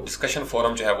में वो डिस्कशन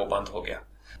फोरम जो है वो बंद हो गया।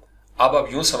 अब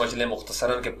आप यूं समझ लें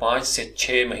मुख्तसरन के 5 से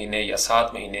 6 महीने या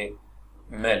 7 महीने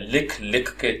मैं लिख लिख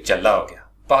के जल्ला हो गया,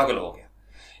 पागल हो गया।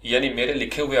 यानी मेरे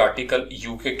लिखे हुए आर्टिकल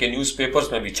यूके के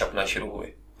न्यूज़पेपर्स में भी छपना शुरू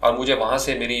हुए और मुझे वहां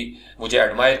से मुझे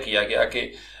एडमायर किया गया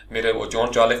कि मेरे वो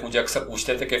जॉन जॉलेफ मुझे अक्सर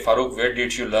पूछते थे कि Farooq where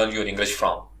did you learn your English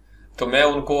from. तो मैं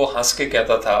उनको हंस के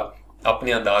कहता था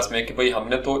अपने अंदाज में कि भाई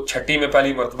हमने तो छठी में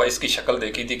पहली मरतबा इसकी शक्ल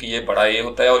देखी थी कि ये बड़ा ये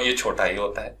होता है और ये छोटा ये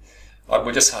होता है, और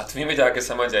मुझे 7वीं में जाके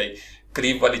समझ आई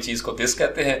करीब वाली चीज को दिस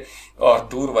कहते हैं और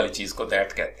दूर वाली चीज को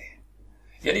दैट कहते हैं।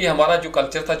 यानी हमारा जो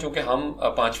कल्चर था, चूंकि हम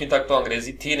 5वीं तक तो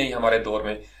अंग्रेजी थी नहीं हमारे दौर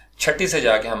में, छठी से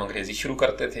जाके हम अंग्रेजी शुरू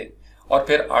करते थे और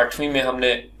फिर 8वीं में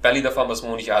हमने पहली दफा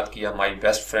मजमून याद किया माई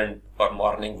बेस्ट फ्रेंड और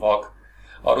मॉर्निंग वॉक,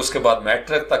 और उसके बाद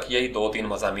मैट्रिक तक यही 2-3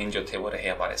 मज़ामीन जो थे वो रहे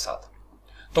हमारे साथ।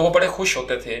 तो वो बड़े खुश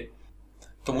होते थे,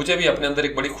 तो मुझे भी अपने अंदर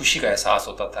एक बड़ी खुशी का एहसास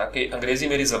होता था कि अंग्रेजी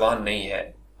मेरी ज़बान नहीं है,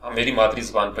 मेरी मादरी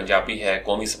ज़बान पंजाबी है,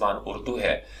 कौमी ज़बान उर्दू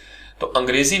है, तो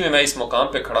अंग्रेजी में मैं इस मुकाम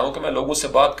पे खड़ा हूं कि मैं लोगों से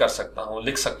बात कर सकता हूं,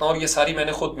 लिख सकता हूं, और ये सारी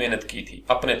मैंने खुद मेहनत की थी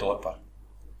अपने तौर पर।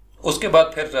 उसके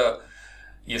बाद फिर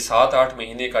ये 7-8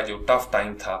 महीने का जो टफ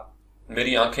टाइम था,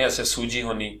 मेरी आंखें ऐसे सूजी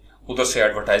होनी, उधर से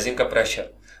एडवर्टाइजिंग का प्रेशर,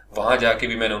 वहां जाके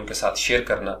भी मैंने उनके साथ शेयर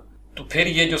करना। तो फिर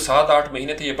ये जो 7-8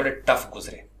 महीने थे ये बड़े टफ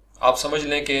गुजरे। आप समझ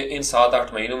लें कि इन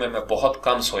 7-8 महीनों में मैं बहुत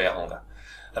कम सोया हूँगा।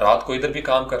 रात को इधर भी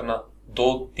काम करना,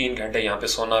 2-3 घंटे यहाँ पे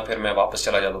सोना, फिर मैं वापस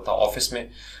चला जाता था ऑफिस में।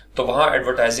 तो वहाँ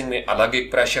एडवर्टाइजिंग में अलग एक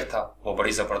प्रेशर था, वो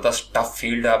बड़ी जबरदस्त टफ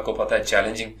फील्ड है, आपको पता है,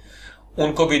 चैलेंजिंग,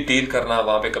 उनको भी डील करना।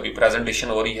 वहां पे कभी प्रेजेंटेशन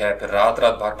हो रही है, फिर रात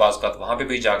भर बाज़ वहां पे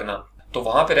भी जागना। तो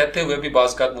वहां पे रहते हुए भी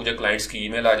बाज़ मुझे क्लाइंट्स की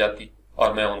ईमेल आ जाती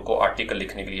और मैं उनको आर्टिकल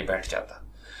लिखने के लिए बैठ जाता।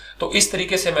 तो इस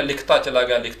तरीके से मैं लिखता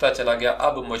चला गया।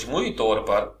 अब मजमूई तौर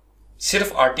पर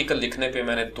सिर्फ आर्टिकल लिखने पे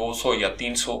मैंने $200 या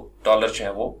 $300 जो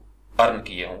है वो अर्न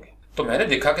किए होंगे। तो मैंने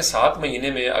देखा कि 7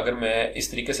 महीने में अगर मैं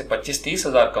इस तरीके से 25-30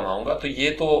 हजार कमाऊंगा तो ये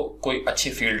तो कोई अच्छी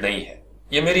फील्ड नहीं है।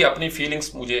 ये मेरी अपनी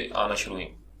फीलिंग्स मुझे आना शुरू हुई।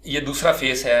 ये दूसरा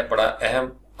फेस है बड़ा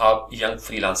अहम आप यंग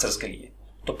फ्रीलांसर्स के लिए।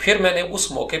 तो फिर मैंने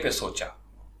उस मौके पे सोचा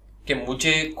कि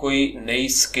मुझे कोई नई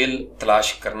स्किल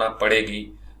तलाश करना पड़ेगी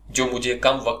जो मुझे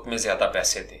कम वक्त में ज्यादा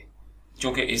पैसे दे,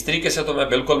 क्योंकि इस तरीके से तो मैं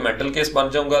बिल्कुल मेंटल केस बन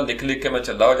जाऊंगा, लिख लिख के मैं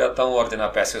चिल्ला हो जाता हूं और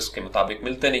जनाब पैसे उसके मुताबिक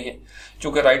मिलते नहीं है।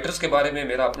 क्योंकि राइटर्स के बारे में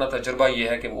मेरा अपना तजुर्बा ये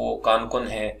है कि वो कानकुन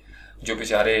हैं जो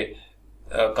बेचारे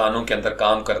कानों के अंदर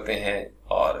काम करते हैं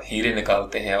और हीरे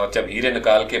निकालते हैं, और जब हीरे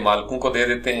निकाल के मालिकों को दे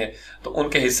देते हैं तो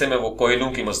उनके हिस्से में वो कोयलों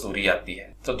की मजदूरी आती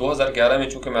है। तो 2011 में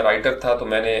चूंकि मैं राइटर था तो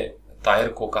मैंने ताहिर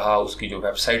को कहा, उसकी जो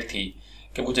वेबसाइट थी,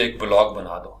 कि मुझे एक ब्लॉग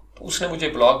बना दो। तो उसने मुझे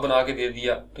ब्लॉग बना के दे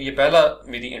दिया। तो ये पहला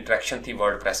मेरी इंटरेक्शन थी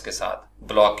वर्डप्रेस के साथ,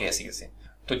 ब्लॉग के हैसियत से।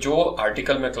 तो जो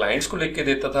आर्टिकल मैं क्लाइंट्स को लिख के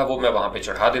देता था वो मैं वहां पे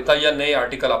चढ़ा देता, या नए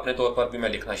आर्टिकल अपने तौर पर भी मैं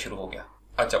लिखना शुरू हो गया।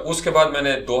 अच्छा, उसके बाद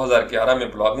मैंने 2011 में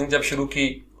ब्लॉगिंग जब शुरू की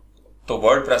तो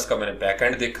वर्डप्रेस का मैंने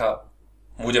बैकएंड देखा,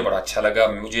 मुझे बड़ा अच्छा लगा,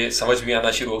 मुझे समझ भी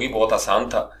आना शुरू होगी, बहुत आसान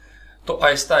था। तो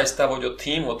आहिस्ता आहिस्ता वो जो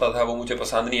थीम होता था वो मुझे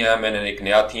पसंद नहीं आया। मैंने एक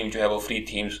नया थीम जो है वो फ्री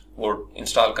थीम्स वो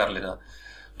इंस्टॉल कर लेना।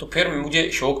 तो फिर मुझे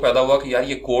शौक पैदा हुआ कि यार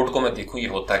ये कोड को मैं देखूं ये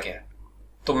होता क्या है।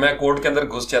 तो मैं कोड के अंदर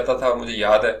घुस जाता था और मुझे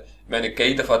याद है मैंने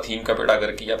कई दफा थीम का बेड़ा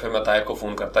गर्क किया। फिर मैं ताहिर को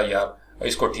फोन करता, यार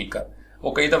इसको ठीक कर।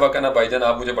 वो कई दफा कहना, भाईजान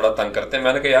आप मुझे बड़ा तंग करते हैं।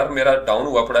 मैंने कहा यार मेरा डाउन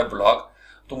हुआ पड़ा है ब्लॉग,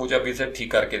 तो मुझे अभी से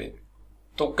ठीक करके दे।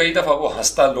 तो कई दफा वो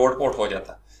हंसता, लोड पोट हो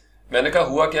जाता। मैंने कहा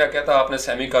हुआ क्या? कहता आपने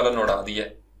सेमी कॉलन उड़ा दिया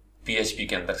PHP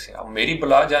के अंदर से। अब मेरी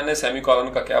बला जाने सेमी कॉलन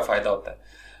का क्या फायदा होता है।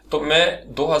 तो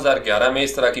मैं 2011 में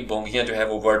इस तरह की बोंगियां जो है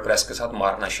वो वर्डप्रेस के साथ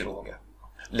मारना शुरू हो गया।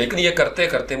 लेकिन ये करते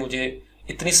करते मुझे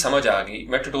इतनी समझ आ गई,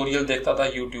 मैं ट्यूटोरियल देखता था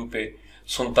यूट्यूब पे,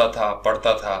 सुनता था,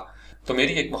 पढ़ता था। तो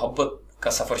मेरी एक मोहब्बत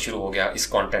का सफर शुरू हो गया इस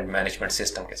कंटेंट मैनेजमेंट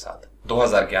सिस्टम के साथ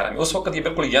 2011 में। उस वक्त ये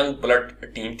बिल्कुल यंग ब्लड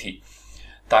टीम थी।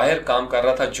 ताहिर काम कर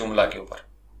रहा था जुमला के ऊपर,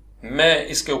 मैं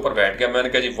इसके ऊपर बैठ गया। मैंने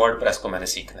कहा जी वर्डप्रेस को मैंने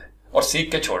सीखना है और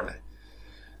सीख के छोड़ना है।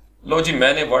 लो जी,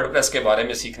 मैंने वर्डप्रेस के बारे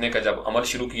में सीखने का जब अमल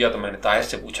शुरू किया तो मैंने ताहिर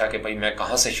से पूछा कि भाई मैं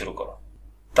कहाँ से शुरू करूं।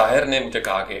 ताहिर ने मुझे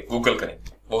कहा कि गूगल करें,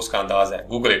 वो उसका अंदाज है,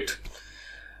 गूगल इट।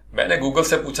 मैंने गूगल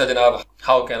से पूछा जनाब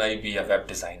how can I be a web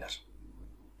designer.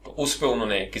 तो उस पे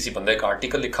उन्होंने किसी बंदे का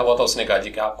आर्टिकल लिखा हुआ था, उसने कहा जी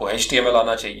कि आपको HTML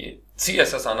आना चाहिए,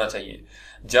 CSS आना चाहिए,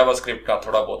 जावास्क्रिप्ट का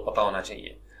थोड़ा बहुत पता होना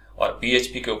चाहिए और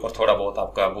PHP के ऊपर थोड़ा बहुत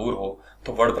आपका अबूर हो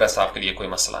तो वर्डप्रेस आपके लिए कोई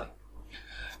मसला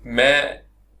नहीं। मैं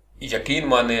यकीन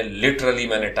माने लिटरली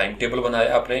मैंने टाइम टेबल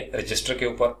बनाया अपने रजिस्टर के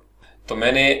ऊपर। तो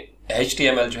मैंने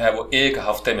HTML जो है वो 1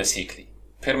 हफ्ते में सीख ली।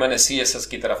 फिर मैंने CSS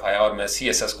की तरफ आया और मैं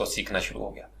CSS को सीखना शुरू हो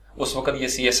गया उस वक्त ये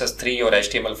CSS3 और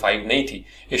HTML5 नहीं थी।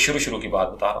 ये शुरू की बात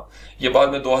बता रहा हूँ। ये बाद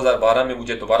में 2012 में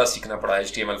मुझे दोबारा सीखना पड़ा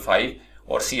HTML5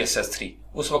 और CSS3।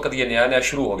 उस वक्त ये नया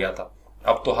शुरू हो गया था।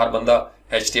 अब तो हर बंदा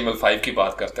HTML5 की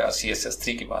बात करता है और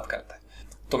CSS3 की बात करता है।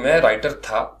 तो मैं राइटर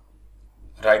था,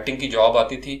 राइटिंग की जॉब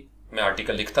आती थी, मैं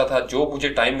आर्टिकल लिखता था, जो मुझे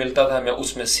टाइम मिलता था मैं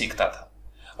उसमें सीखता था।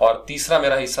 और तीसरा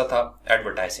मेरा हिस्सा था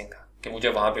एडवर्टाइजिंग का, कि मुझे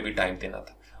वहां पे भी टाइम देना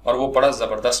था। और वो बड़ा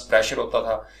जबरदस्त प्रेशर होता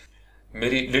था।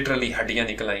 मेरी लिटरली हड्डियां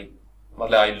निकल आई,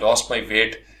 मतलब आई लॉस्ट माई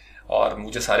वेट। और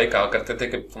मुझे सारे कहा करते थे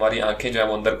कि तुम्हारी आंखें जो है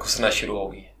वो अंदर घुसना शुरू हो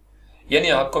गई है। यानी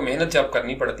आपको मेहनत जब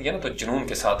करनी पड़ती है ना, तो जुनून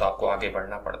के साथ आपको आगे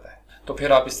बढ़ना पड़ता है। तो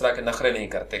फिर आप इस तरह के नखरे नहीं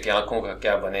करते कि आंखों का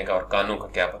क्या बनेगा और कानों का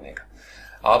क्या बनेगा।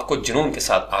 आपको जुनून के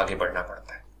साथ आगे बढ़ना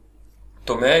पड़ता है।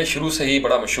 तो मैं शुरू से ही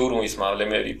बड़ा मशहूर हूँ इस मामले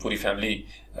में। मेरी पूरी फैमिली,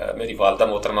 मेरी वालदा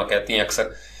मोहतरमा कहती हैं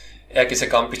अक्सर, या किसी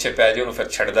काम पीछे पै जाए फिर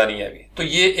छड़दा नहीं है भी। तो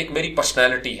ये एक मेरी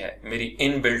पर्सनैलिटी है, मेरी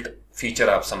इनबिल्ट फीचर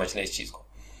आप समझ लें इस चीज़ को।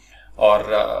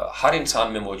 और हर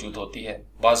इंसान में मौजूद होती है।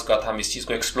 बाज़ का हम इस चीज़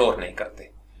को एक्सप्लोर नहीं करते।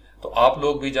 तो आप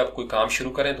लोग भी जब कोई काम शुरू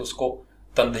करें तो उसको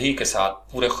तंदही के साथ,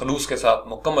 पूरे खलूस के साथ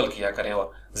मुकम्मल किया करें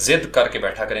और जिद करके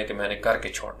बैठा करें कि मैंने करके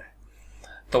छोड़ना है।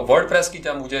 तो वर्डप्रेस की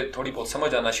जब मुझे थोड़ी बहुत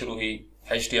समझ आना शुरू हुई,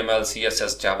 HTML,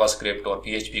 CSS, जावास्क्रिप्ट और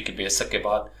PHP की बेसिक के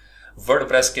बाद,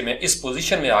 वर्डप्रेस के मैं इस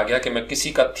पोजीशन में आ गया कि मैं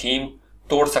किसी का थीम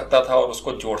तोड़ सकता था और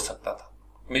उसको जोड़ सकता था।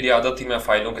 मेरी आदत थी, मैं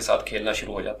फाइलों के साथ खेलना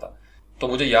शुरू हो जाता। तो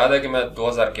मुझे याद है कि मैं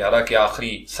 2011 के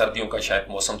आखिरी सर्दियों का शायद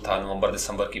मौसम था, नवंबर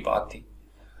दिसंबर की बात थी।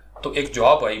 तो एक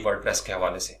जॉब आई वर्डप्रेस के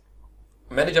हवाले से।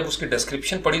 मैंने जब उसकी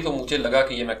डिस्क्रिप्शन पढ़ी तो मुझे लगा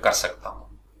कि ये मैं कर सकता हूँ।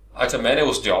 अच्छा, मैंने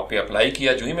उस जॉब पे अप्लाई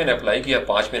किया। जो ही मैंने अप्लाई किया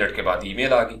 5 मिनट के बाद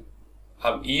ईमेल आ गई।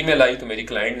 अब ईमेल आई तो मेरी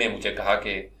क्लाइंट ने मुझे कहा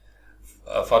कि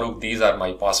Farooq, these are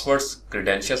my passwords,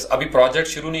 credentials. अभी प्रोजेक्ट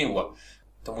शुरू नहीं हुआ।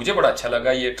 तो मुझे बड़ा अच्छा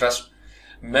लगा ये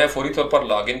ट्रस्ट। मैं फौरी तौर पर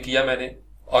लॉग इन किया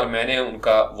मैंने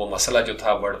उनका वो मसला जो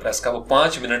था वर्डप्रेस का, वो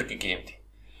 5 मिनट की गेम थी,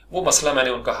 वो मसला मैंने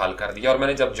उनका हल कर दिया। और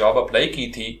मैंने जब जॉब अप्लाई की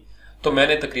थी तो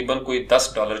मैंने तकरीबन कोई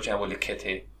 $10 जो है वो लिखे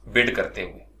थे बिड करते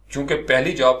हुए। चूंकि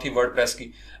पहली जॉब थी वर्डप्रेस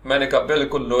की, मैंने कहा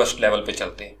बिल्कुल लोएस्ट लेवल पे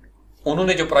चलते हैं।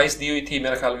 उन्होंने जो प्राइस दी हुई थी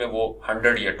मेरे ख्याल में वो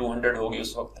 100 या 200 होगी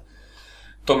उस वक्त।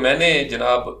 तो मैंने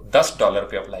जनाब $10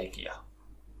 पे अप्लाई किया।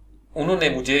 उन्होंने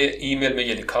मुझे ईमेल में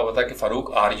ये लिखा हुआ था कि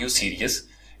फारूक, आर यू सीरियस,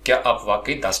 क्या आप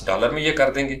वाकई $10 में ये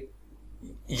कर देंगे?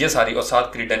 ये सारी, और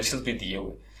साथ क्रीडेंशियल्स भी दिए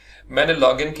हुए। मैंने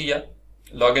लॉग इन किया,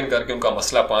 लॉग इन करके उनका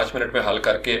मसला 5 मिनट में हल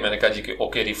करके मैंने कहा जी कि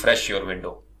ओके, रिफ्रेश योर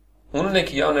विंडो। उन्होंने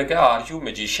किया, उन्होंने कहा आर यू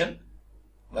मैजिशियन,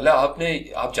 मतलब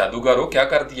आप जादूगर हो, क्या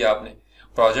कर दिया आपने?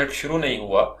 प्रोजेक्ट शुरू नहीं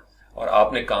हुआ और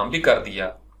आपने काम भी कर दिया।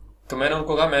 तो मैंने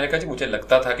उनको कहा, मैंने कहा जी मुझे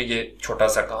लगता था कि ये छोटा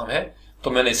सा काम है,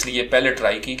 तो मैंने इसलिए पहले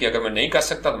ट्राई की कि अगर मैं नहीं कर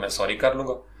सकता तो मैं सॉरी कर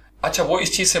लूंगा। अच्छा, वो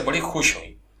इस चीज से बड़ी खुश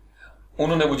हुई।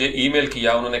 उन्होंने मुझे ईमेल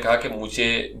किया, उन्होंने कहा कि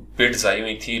मुझे बिड्स आई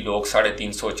हुई थी, लोग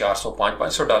 $350, $400,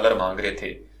 $500 मांग रहे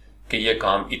थे कि ये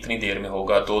काम इतनी देर में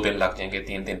होगा, 2 दिन लग जाएंगे,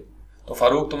 3 दिन। तो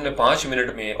फारूक, तुमने 5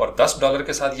 मिनट में और $10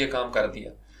 के साथ ये काम कर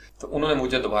दिया। तो उन्होंने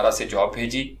मुझे दोबारा से जॉब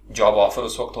भेजी। जॉब ऑफर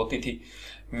उस वक्त होती थी।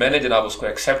 मैंने जनाब उसको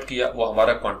एक्सेप्ट किया। वो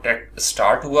हमारा कॉन्ट्रैक्ट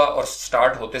स्टार्ट हुआ और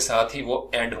स्टार्ट होते साथ ही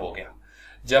वो एंड हो गया।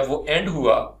 जब वो एंड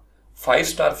हुआ, 5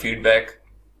 स्टार फीडबैक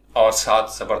और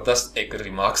साथ जबरदस्त एक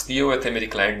रिमार्क्स दिए हुए थे मेरी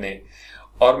क्लाइंट ने।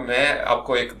 और मैं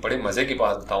आपको एक बड़े मजे की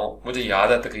बात बताऊं, मुझे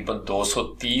याद है तकरीबन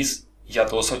 $230 या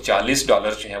 $240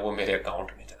 जो है वो मेरे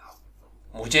अकाउंट में जनाब।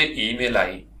 मुझे ईमेल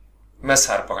आई, मैं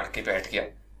सर पकड़ के बैठ गया।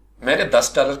 मैंने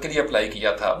 $10 के लिए अप्लाई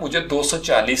किया था, मुझे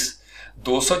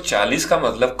 240 का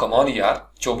मतलब कमॉन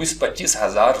यार, 24-25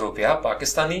 हजार रुपया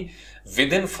पाकिस्तानी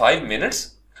विद इन 5 मिनट्स।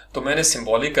 तो मैंने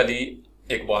सिंबॉलिकली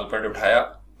एक बॉल पेन उठाया,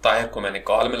 ताहिर को मैंने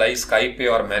कॉल मिलाई स्काइप पे,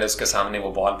 और मैंने उसके सामने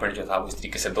वो बॉल पेन जो था वो इस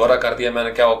तरीके से दौरा कर दिया।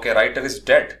 मैंने कहा, ओके, राइटर इज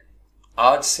डेड,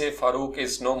 आज से Farooq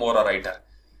is no more a writer.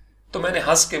 तो मैंने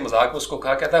हंस के मजाक में उसको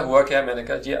कहा, कहता हुआ क्या? मैंने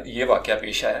कहा जी ये वाकया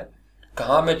पेश आया।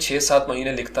 कहाँ मैं 6-7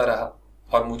 महीने लिखता रहा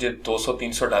और मुझे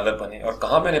 $200-300 बने, और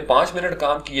कहाँ मैंने 5 मिनट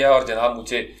काम किया और जनाब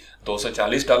मुझे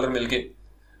 $240 मिल गए।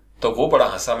 तो वो बड़ा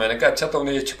हंसा। मैंने कहा, अच्छा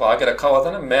तुमने ये छुपा के रखा हुआ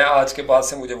था ना, मैं आज के बाद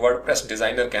से मुझे वर्डप्रेस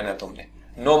डिजाइनर कहना है तुमने,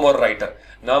 नो मोर राइटर।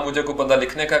 ना मुझे कोई बंदा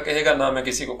लिखने का कहेगा, ना मैं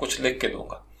किसी को कुछ लिख के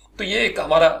दूंगा। तो ये एक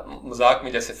हमारा मजाक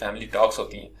में जैसे फैमिली टॉक्स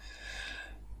होती हैं।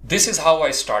 This is how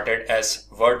I started as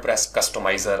WordPress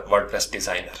customiser, WordPress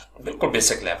designer, बिल्कुल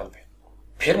बेसिक लेवल पे।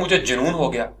 फिर मुझे जुनून हो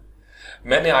गया।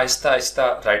 मैंने आहिस्ता आहिस्ता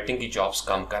राइटिंग की जॉब्स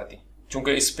कम कर दी,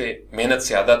 चूंकि इस पे मेहनत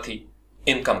ज्यादा थी,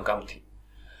 इनकम कम थी।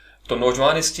 तो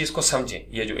नौजवान इस चीज को समझें,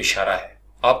 ये जो इशारा है,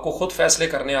 आपको खुद फैसले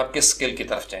करने, आपके स्किल की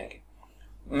तरफ जाएंगे।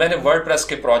 मैंने वर्डप्रेस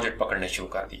के प्रोजेक्ट पकड़ने शुरू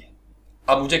कर दिए।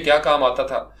 अब मुझे क्या काम आता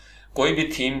था? कोई भी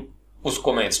थीम,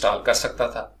 उसको मैं इंस्टॉल कर सकता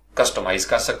था, कस्टमाइज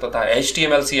कर सकता था।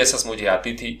 HTML CSS मुझे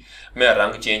आती थी, मैं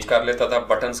रंग चेंज कर लेता था,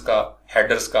 बटन्स का,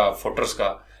 हेडर्स का, फुटर्स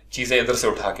का, चीजें इधर से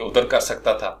उठा के उधर कर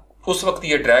सकता था। उस वक्त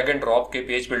ये ड्रैग एंड ड्रॉप के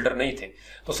पेज बिल्डर नहीं थे,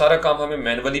 तो सारा काम हमें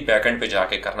मैनुअली बैकएंड पे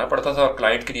जाके करना पड़ता था और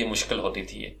क्लाइंट के लिए मुश्किल होती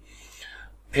थी ये।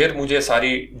 फिर मुझे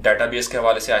सारी डाटाबेस के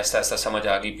हवाले से आहिस्ता आहिस्ता समझ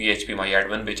आ गई, PHP माई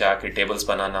एडमिन पे जाके टेबल्स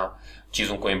बनाना,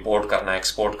 चीज़ों को इंपोर्ट करना,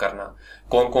 एक्सपोर्ट करना,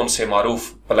 कौन कौन से मारूफ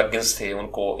प्लगइन्स थे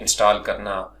उनको इंस्टॉल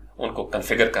करना, उनको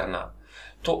कॉन्फ़िगर करना।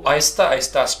 तो Aahista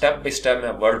Aahista step by step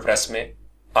मैं वर्डप्रेस में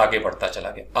आगे बढ़ता चला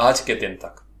गया आज के दिन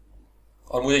तक।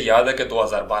 और मुझे याद है कि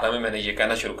 2012 में मैंने ये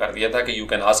कहना शुरू कर दिया था कि you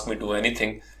can ask me to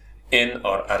anything in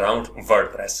और अराउंड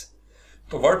वर्डप्रेस।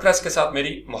 तो वर्डप्रेस के साथ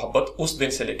मेरी मोहब्बत उस दिन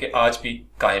से लेके आज भी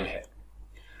कायम है।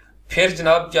 फिर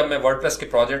जनाब जब मैं वर्डप्रेस के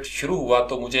प्रोजेक्ट शुरू हुआ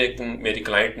तो मुझे एक दिन मेरी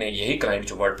क्लाइंट ने, यही क्लाइंट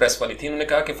जो वर्डप्रेस वाली थी, उन्होंने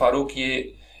कहा कि फारूक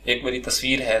ये एक मेरी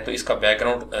तस्वीर है तो इसका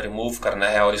बैकग्राउंड रिमूव करना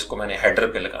है और इसको मैंने हेडर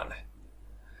पे लगाना है,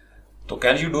 तो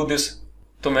कैन यू डू दिस?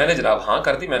 तो मैंने जनाब हाँ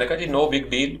कर दी। मैंने कहा जी नो बिग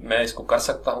डील, मैं इसको कर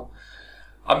सकता हूँ।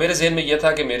 अब मेरे जहन में यह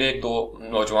था कि मेरे एक दो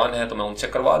नौजवान हैं तो मैं उनसे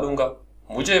करवा लूंगा।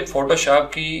 मुझे फोटोशॉप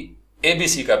की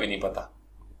ABC का भी नहीं पता,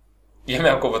 ये मैं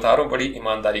आपको बता रहा हूँ बड़ी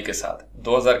ईमानदारी के साथ,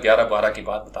 2011-12 की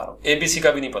बात बता रहा हूँ। ABC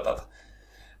का भी नहीं पता था।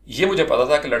 ये मुझे पता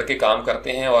था कि लड़के काम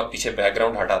करते हैं और पीछे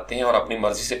बैकग्राउंड हटाते हैं और अपनी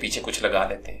मर्जी से पीछे कुछ लगा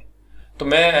लेते हैं, तो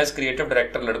मैं एज क्रिएटिव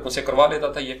डायरेक्टर लड़कों से करवा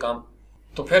लेता था ये काम।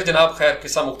 तो फिर जनाब खैर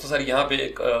किस्सा मुख्तसर यहाँ पे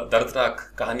एक दर्दनाक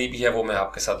कहानी भी है, वो मैं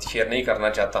आपके साथ शेयर नहीं करना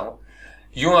चाहता हूँ।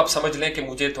 यूँ आप समझ लें कि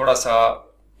मुझे थोड़ा सा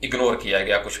इग्नोर किया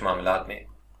गया कुछ मामलात में,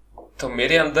 तो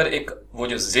मेरे अंदर एक वो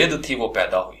जो जिद थी वो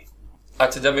पैदा हुई।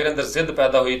 अच्छा, जब मेरे अंदर जिद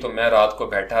पैदा हुई तो मैं रात को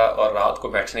बैठा और रात को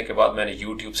बैठने के बाद मैंने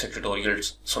YouTube से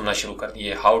ट्यूटोरियल्स सुनना शुरू कर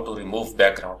दिए, हाउ टू रिमूव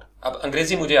बैकग्राउंड। अब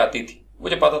अंग्रेजी मुझे आती थी,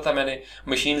 मुझे पता था मैंने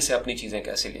मशीन से अपनी चीज़ें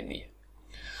कैसे लेनी है।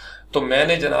 तो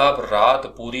मैंने जनाब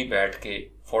रात पूरी बैठ के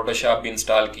फोटोशॉप भी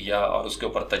इंस्टॉल किया और उसके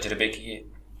ऊपर तजर्बे किए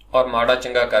और माड़ा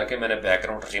चंगा करके मैंने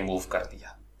बैकग्राउंड रिमूव कर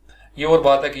दिया। ये और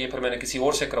बात है कि ये फिर मैंने किसी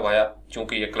और से करवाया,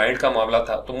 क्योंकि ये क्लाइंट का मामला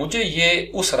था। तो मुझे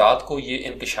ये उस रात को ये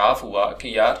इंकशाफ हुआ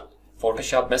कि यार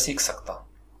फोटोशॉप मैं सीख सकता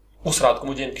हूँ। उस रात को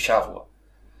मुझे इंकशाफ हुआ।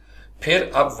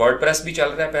 फिर अब वर्डप्रेस भी चल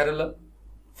रहा है पैरेलल,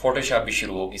 फोटोशॉप भी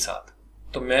शुरू होगी साथ।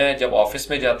 तो मैं जब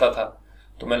ऑफिस में जाता था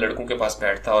तो मैं लड़कों के पास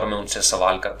बैठता और मैं उनसे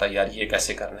सवाल करता, यार ये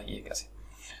कैसे करना है, ये कैसे।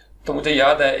 तो मुझे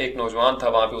याद है एक नौजवान था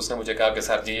वहां पे, उसने मुझे कहा कि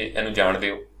सर जी इन्हू जान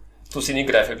दो, तुसी नहीं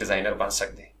ग्राफिक डिजाइनर बन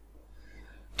सकते।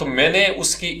 तो मैंने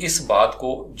उसकी इस बात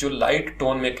को जो लाइट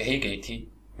टोन में कही गई थी,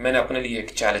 मैंने अपने लिए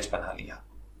एक चैलेंज बना लिया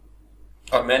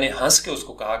और मैंने हंस के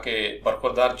उसको कहा कि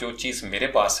बरखुरदार जो चीज़ मेरे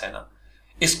पास है ना,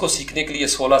 इसको सीखने के लिए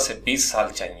 16 से 20 साल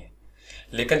चाहिए,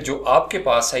 लेकिन जो आपके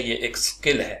पास है ये एक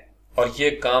स्किल है और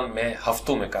ये काम मैं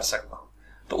हफ्तों में कर सकता हूँ।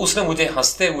 तो उसने मुझे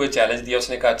हंसते हुए चैलेंज दिया।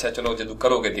 उसने कहा अच्छा चलो जब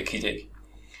करोगे देखी जाएगी।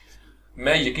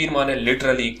 मैं यकीन माने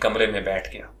लिटरली कमरे में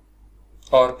बैठ गया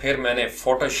और फिर मैंने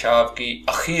फोटोशॉप की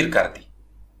अखीर कर दी,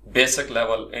 basic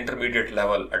level, intermediate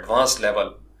level, advance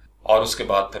level और उसके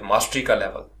बाद फिर मास्टरी का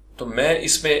लेवल। तो मैं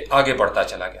इसमें आगे बढ़ता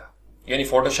चला गया, यानी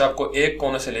फोटोशॉप को एक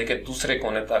कोने से लेकर दूसरे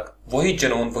कोने तक वही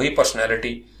जुनून, वही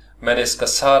पर्सनैलिटी, मैंने इसका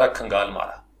सारा खंगाल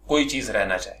मारा, कोई चीज़ रह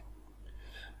ना जाए।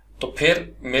 तो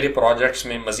फिर मेरे प्रोजेक्ट्स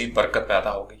में मजीद बरकत पैदा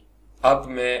हो गई। अब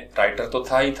मैं राइटर तो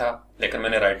था ही था, लेकिन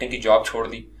मैंने राइटिंग की जॉब छोड़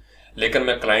दी, लेकिन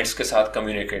मैं क्लाइंट्स के साथ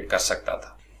कम्युनिकेट कर सकता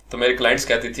था। तो मेरे क्लाइंट्स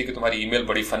कहती थी कि तुम्हारी ईमेल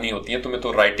बड़ी फनी होती है, तुम्हें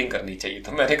तो राइटिंग करनी चाहिए।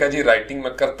 तो मैंने कहा जी राइटिंग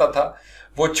मैं करता था,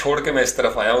 वो छोड़ के मैं इस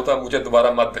तरफ आया हूं, तो मुझे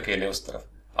दोबारा मत धकेले उस तरफ।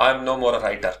 I am no more a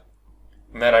writer.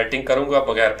 मैं राइटिंग करूंगा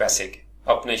बगैर पैसे के,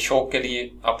 अपने शौक के लिए,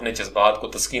 अपने जज्बात को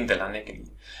तस्कीन दिलाने के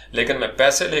लिए, लेकिन मैं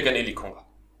पैसे लेकर नहीं लिखूंगा।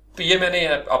 तो ये मैंने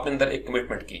अपने अंदर एक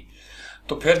कमिटमेंट की।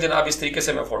 तो फिर जनाब इस तरीके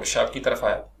से मैं फोटोशॉप की तरफ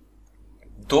आया।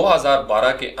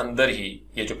 2012 के अंदर ही,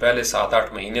 ये जो पहले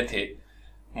 7-8 महीने थे,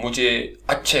 मुझे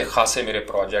अच्छे खासे मेरे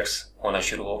प्रोजेक्ट्स होना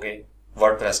शुरू हो गए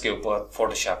वर्डप्रेस के ऊपर,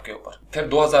 फोटोशॉप के ऊपर। फिर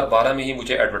 2012 में ही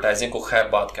मुझे एडवर्टाइजिंग को खैर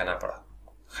बात कहना पड़ा।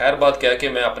 खैर बात कह के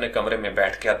मैं अपने कमरे में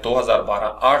बैठ गया।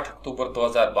 8 अक्टूबर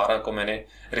 2012 को मैंने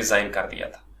रिजाइन कर दिया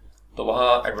था। तो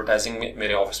वहाँ एडवर्टाइजिंग में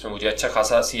मेरे ऑफिस में मुझे अच्छा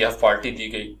खासा CF पार्टी दी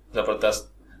गई, ज़बरदस्त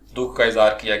दुख का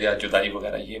इजहार किया गया, जुदाई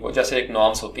वगैरह, ये वो जैसे एक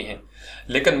नॉर्म्स होती हैं।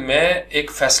 लेकिन मैं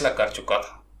एक फैसला कर चुका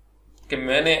था कि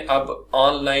मैंने अब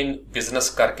ऑनलाइन बिजनेस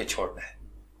करके छोड़ना है।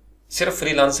 सिर्फ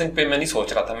फ्रीलांसिंग पे मैं नहीं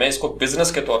सोच रहा था, मैं इसको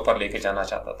बिजनेस के तौर पर लेके जाना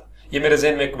चाहता था। ये मेरे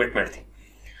जहन में एक कमिटमेंट थी।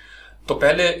 तो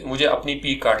पहले मुझे अपनी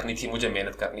पीक काटनी थी, मुझे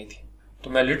मेहनत करनी थी। तो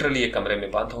मैं लिटरली एक कमरे में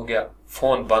बंद हो गया,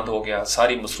 फोन बंद हो गया,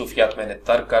 सारी मसरूफियात मैंने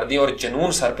तर्क कर दी और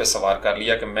जुनून सर पे सवार कर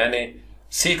लिया कि मैंने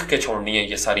सीख के छोड़नी है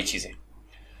ये सारी चीजें।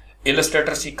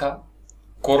 इलस्ट्रेटर सीखा,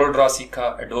 कोरल ड्रा सीखा,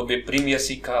 एडोबे प्रीमियर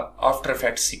सीखा, आफ्टर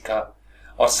इफेक्ट्स सीखा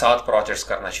और 7 प्रोजेक्ट्स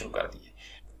करना शुरू कर दिए।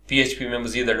 PHP में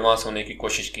मजीद एडवांस होने की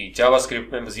कोशिश की,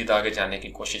 जावास्क्रिप्ट में मजीद आगे जाने की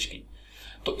कोशिश की।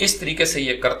 तो इस तरीके से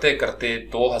ये करते करते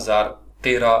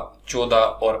 2013, 14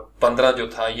 और 15 जो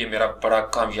था, ये मेरा बड़ा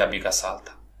कामयाबी का साल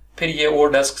था। फिर ये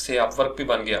ओडेस्क से अपवर्क भी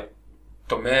बन गया।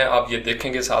 तो मैं आप ये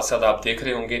देखेंगे, साथ साथ आप देख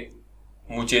रहे होंगे,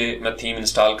 मैं थीम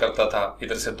इंस्टॉल करता था,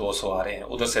 इधर से 200 आ रहे हैं,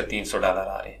 उधर से $300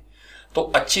 आ रहे हैं। तो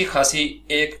अच्छी खासी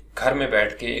एक घर में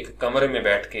बैठ के, एक कमरे में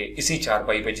बैठ के, इसी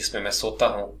चारपाई पे जिसमें मैं सोता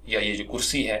हूँ, या ये जो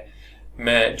कुर्सी है,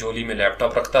 मैं झोली में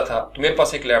लैपटॉप रखता था। तो मेरे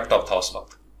पास एक लैपटॉप था उस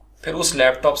वक्त। फिर उस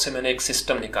लैपटॉप से मैंने एक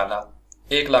सिस्टम निकाला,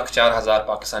 1,04,000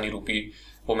 पाकिस्तानी रुपी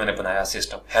वो मैंने बनाया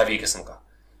सिस्टम, हैवी किस्म का।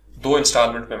 2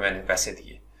 इंस्टॉलमेंट में मैंने पैसे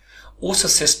दिए।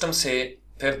 उस सिस्टम से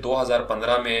फिर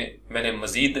 2015 में मैंने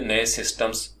मजीद नए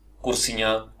सिस्टम्स,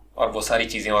 कुर्सियां और वो सारी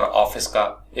चीजें और ऑफिस का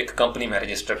एक कंपनी में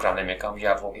रजिस्टर कराने में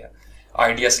कामयाब हो गया,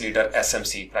 ideas leader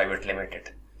SMC private limited.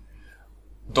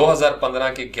 2015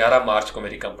 के 11 मार्च को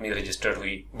मेरी कंपनी रजिस्टर्ड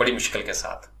हुई, बड़ी मुश्किल के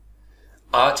साथ।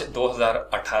 आज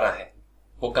 2018 है,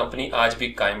 वो कंपनी आज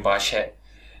भी कायम बाश है।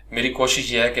 मेरी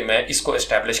कोशिश ये है कि मैं इसको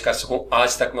एस्टैब्लिश कर सकूं।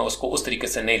 आज तक मैं उसको उस तरीके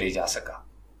से नहीं ले जा सका,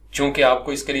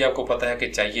 क्योंकि इसके लिए आपको पता है कि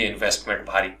चाहिए इन्वेस्टमेंट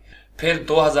भारी। फिर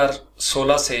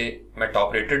 2016 से मैं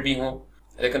टॉप रेटेड भी हूं,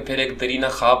 लेकिन फिर एक दरीना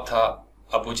ख्वाब था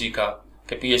अबू जी का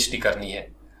कि PhD करनी है।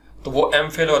 तो वो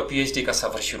MPhil और PhD का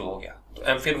सफर शुरू हो गया। तो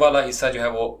MPhil वाला हिस्सा जो है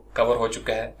वो कवर हो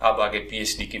चुका है, अब आगे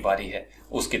PhD की बारी है,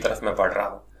 उसकी तरफ मैं बढ़ रहा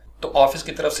हूँ। तो ऑफिस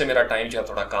की तरफ से मेरा टाइम जो है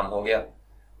थोड़ा कम हो गया,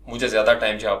 मुझे ज्यादा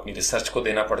टाइम जो है अपनी रिसर्च को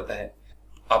देना पड़ता है।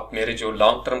 अब मेरे जो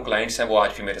लॉन्ग टर्म क्लाइंट्स हैं वो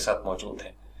आज भी मेरे साथ मौजूद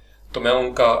हैं, तो मैं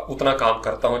उनका उतना काम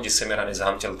करता हूँ जिससे मेरा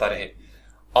निज़ाम चलता रहे।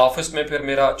 ऑफिस में फिर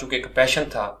मेरा चूंकि एक पैशन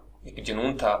था, एक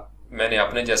जुनून था, मैंने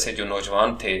अपने जैसे जो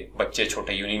नौजवान थे, बच्चे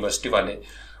छोटे यूनिवर्सिटी वाले,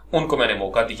 उनको मैंने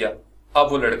मौका दिया। अब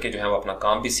वो लड़के जो हैं वो अपना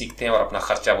काम भी सीखते हैं और अपना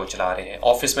खर्चा वो चला रहे हैं।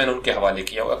 ऑफिस मैंने उनके हवाले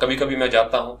किया। कभी कभी मैं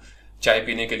जाता हूँ चाय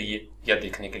पीने के लिए या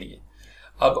देखने के लिए।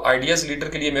 अब आइडियाज लीडर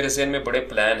के लिए मेरे ज़हन में बड़े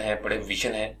प्लान हैं, बड़े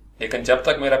विजन हैं, लेकिन जब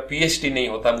तक मेरा PhD नहीं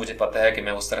होता मुझे पता है कि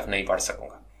मैं उस तरफ नहीं बढ़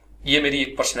सकूंगा। ये मेरी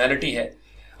एक पर्सनैलिटी है।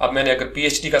 अब मैंने अगर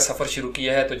PhD का सफर शुरू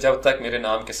किया है, तो जब तक मेरे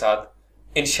नाम के साथ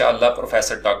इंशाअल्लाह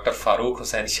प्रोफेसर डॉक्टर फारूक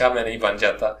हुसैन शाह मैं नहीं बन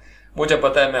जाता, मुझे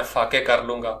पता है मैं फाके कर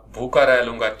लूंगा, भूखा रह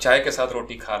लूंगा, चाय के साथ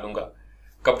रोटी खा लूंगा,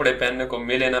 कपड़े पहनने को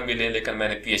मिले ना मिले, लेकिन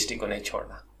मैंने PhD को नहीं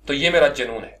छोड़ना। तो ये मेरा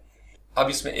जुनून है। अब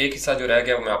इसमें एक हिस्सा जो रह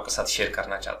गया वो मैं आपके साथ शेयर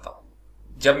करना चाहता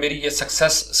हूँ। जब मेरी ये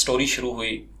सक्सेस स्टोरी शुरू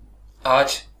हुई,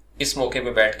 आज इस मौके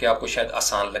पे बैठ के आपको शायद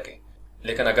आसान लगे,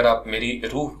 लेकिन अगर आप मेरी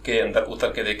रूह के अंदर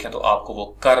उतर के देखें तो आपको वो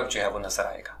कर्व जो है वो नजर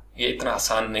आएगा। ये इतना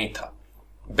आसान नहीं था।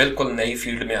 बिल्कुल नई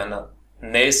फील्ड में आना,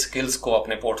 नए स्किल्स को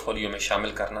अपने पोर्टफोलियो में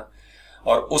शामिल करना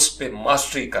और उस पे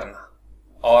मास्टरी करना,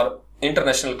 और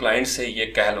इंटरनेशनल क्लाइंट से ये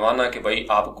कहलवाना कि भाई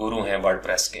आप गुरु हैं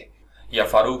वर्डप्रेस के, या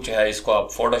फारूक जो है इसको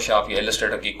आप फोटोशॉप या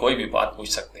इलस्ट्रेटर की कोई भी बात पूछ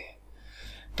सकते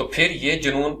हैं। तो फिर ये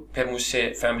जुनून, फिर मुझसे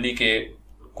फैमिली के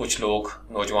कुछ लोग,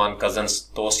 नौजवान कजन्स,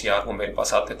 दोस्त यार, वो मेरे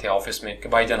पास आते थे ऑफिस में कि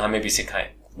भाईजान हमें भी सिखाएं।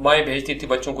 माएँ भेजती थी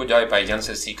बच्चों को, जाए भाईजान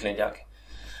से सीख लें जाके।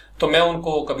 तो मैं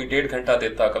उनको कभी 1.5 घंटा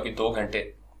देता, कभी 2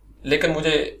 घंटे, लेकिन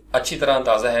मुझे अच्छी तरह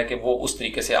अंदाजा है कि वो उस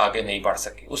तरीके से आगे नहीं बढ़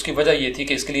सके। उसकी वजह ये थी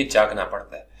कि इसके लिए जागना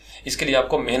पड़ता है, इसके लिए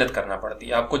आपको मेहनत करना पड़ती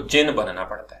है, आपको जिन बनना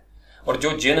पड़ता है। और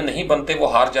जो जिन नहीं बनते वो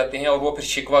हार जाते हैं और वो फिर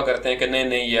शिकवा करते हैं कि नहीं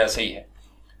नहीं ये ऐसा ही है।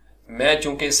 मैं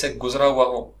चूंकि इससे गुजरा हुआ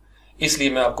हूं, इसलिए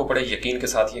मैं आपको बड़े यकीन के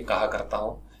साथ ये कहा करता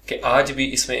हूं कि आज भी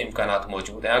इसमें इम्कानात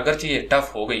मौजूद हैं। अगरचे ये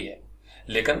टफ हो गई है,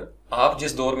 लेकिन आप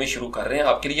जिस दौर में शुरू कर रहे हैं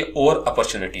आपके लिए और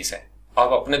अपॉर्चुनिटीज है।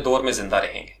 आप अपने दौर में जिंदा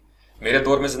रहेंगे, मेरे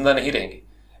दौर में जिंदा नहीं रहेंगे।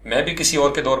 मैं भी किसी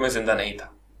और के दौर में जिंदा नहीं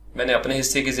था। मैंने अपने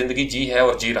हिस्से की जिंदगी जी है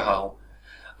और जी रहा हूं।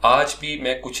 आज भी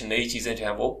मैं कुछ नई चीजें जो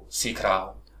है वो सीख रहा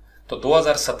हूं। तो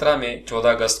 2017 में 14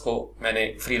 अगस्त को मैंने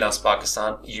फ्रीलांस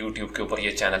पाकिस्तान YouTube के ऊपर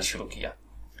ये चैनल शुरू किया,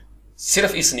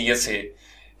 सिर्फ इस नीयत से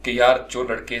कि यार जो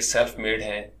लड़के सेल्फ मेड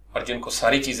हैं और जिनको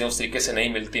सारी चीजें उस तरीके से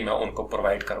नहीं मिलती, मैं उनको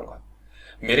प्रोवाइड करूंगा।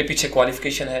 मेरे पीछे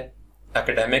क्वालिफिकेशन है,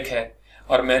 एकेडमिक है,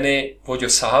 और मैंने वो जो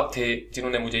साहब थे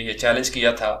जिन्होंने मुझे ये चैलेंज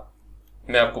किया था,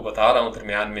 मैं आपको बता रहा हूँ,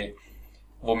 दरमियान में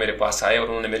वो मेरे पास आए और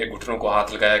उन्होंने मेरे घुटनों को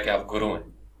हाथ लगाया कि आप गुरु हैं।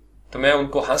 तो मैं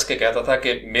उनको हंस के कहता था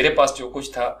कि मेरे पास जो कुछ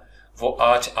था वो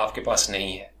आज आपके पास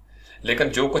नहीं है, लेकिन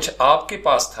जो कुछ आपके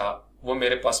पास था वो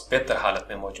मेरे पास बेहतर हालत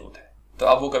में मौजूद है। तो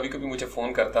अब वो कभी कभी मुझे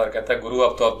फ़ोन करता है और कहता है गुरु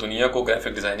अब तो आप दुनिया को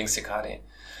ग्राफिक डिज़ाइनिंग सिखा रहे हैं।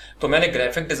 तो मैंने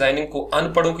ग्राफिक डिज़ाइनिंग को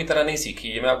अनपढ़ों की तरह नहीं सीखी,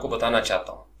 ये मैं आपको बताना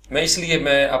चाहता हूँ।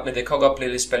 मैं आपने देखा होगा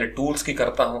प्लेलिस्ट पहले टूल्स की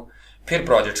करता हूँ, फिर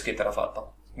प्रोजेक्ट्स की तरफ आता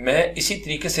हूँ। मैं इसी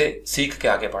तरीके से सीख के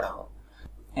आगे बढ़ा हूँ।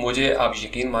 मुझे आप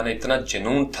यकीन माने इतना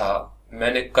जुनून था,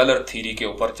 मैंने कलर थ्योरी के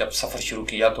ऊपर जब सफ़र शुरू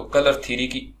किया तो कलर थ्योरी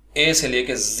की ए से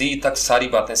लेके जी तक सारी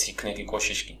बातें सीखने की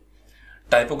कोशिश की।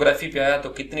 टाइपोग्राफी पे आया तो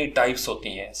कितनी टाइप्स होती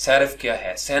हैं, सेरिफ क्या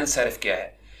है, सैंस सेरिफ क्या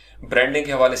है, ब्रांडिंग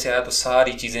के हवाले से आया तो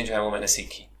सारी चीज़ें जो है वो मैंने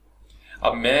सीखी।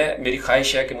 अब मेरी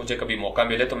ख्वाहिश है कि मुझे कभी मौका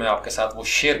मिले तो मैं आपके साथ वो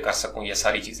शेयर कर सकूं ये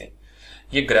सारी चीज़ें।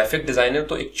 ये ग्राफिक डिज़ाइनर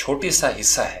तो एक छोटी सा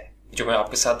हिस्सा है जो मैं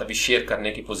आपके साथ अभी शेयर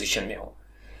करने की पोजीशन में हूँ।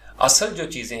 असल जो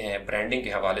चीज़ें हैं ब्रांडिंग के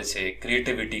हवाले से,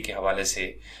 क्रिएटिविटी के हवाले से,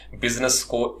 बिजनेस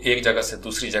को एक जगह से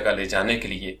दूसरी जगह ले जाने के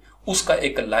लिए, उसका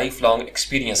एक लाइफ लॉन्ग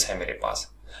एक्सपीरियंस है मेरे पास।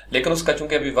 लेकिन उसका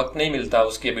चूंकि अभी वक्त नहीं मिलता,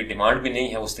 उसकी अभी डिमांड भी नहीं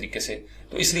है उस तरीके से,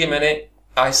 तो इसलिए मैंने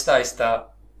आहिस्ता आहिस्ता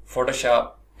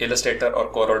फोटोशॉप, इलस्ट्रेटर और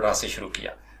कोरोड्रा से शुरू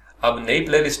किया। अब नई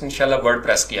प्लेलिस्ट इंशाल्लाह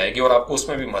वर्डप्रेस की आएगी और आपको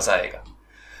उसमें भी मजा आएगा।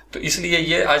 तो इसलिए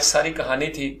ये आज सारी कहानी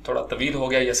थी। थोड़ा तवील हो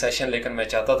गया ये सेशन, लेकिन मैं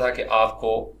चाहता था कि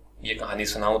आपको ये कहानी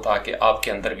सुनाऊं ताकि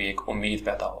आपके अंदर भी एक उम्मीद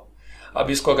पैदा हो। अब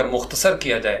इसको अगर मुख्तसर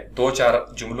किया जाए 2-4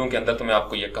 जुमलों के अंदर, तो मैं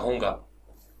आपको ये कहूंगा,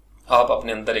 आप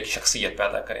अपने अंदर एक शख्सियत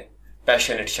पैदा करें,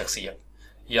 पैशनेट शख्सियत।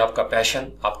 ये आपका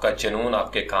पैशन, आपका जुनून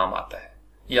आपके काम आता है,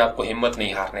 ये आपको हिम्मत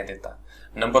नहीं हारने देता।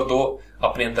 नंबर 2,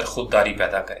 अपने अंदर खुददारी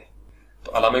पैदा करें।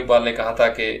 तो अल्लामा इकबाल ने कहा था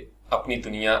कि अपनी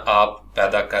दुनिया आप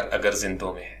पैदा कर अगर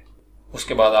जिंदों में है।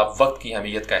 उसके बाद आप वक्त की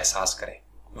अहमियत का एहसास करें।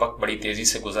 वक्त बड़ी तेजी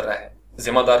से गुजर रहा है,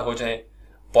 जिम्मेदार हो जाएं,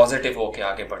 पॉजिटिव होकर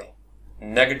आगे बढ़ें,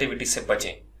 नेगेटिविटी से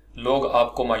बचें। लोग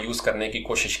आपको मायूस करने की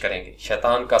कोशिश करेंगे।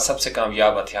 शैतान का सबसे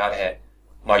कामयाब हथियार है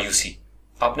मायूसी।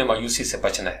 आपने मायूसी से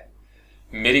बचना है।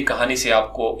 मेरी कहानी से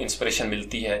आपको इंस्पिरेशन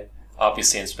मिलती है, आप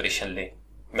इससे इंस्पिरेशन लें।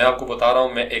 मैं आपको बता रहा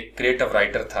हूं, मैं एक क्रिएटिव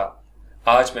राइटर था,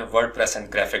 आज मैं WordPress and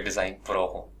graphic design pro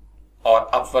हूं और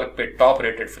अपवर्क पे टॉप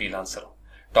रेटेड फ्रीलांसर हूं।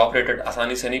 टॉप रेटेड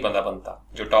आसानी से नहीं बंदा बनता।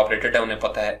 जो टॉप रेटेड है उन्हें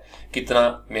पता है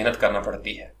कितना मेहनत करना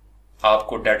पड़ती है।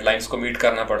 आपको डेडलाइंस को मीट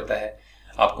करना पड़ता है,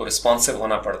 आपको रिस्पॉन्सिव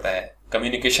होना पड़ता है,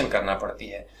 कम्युनिकेशन करना पड़ती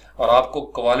है और आपको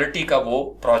क्वालिटी का वो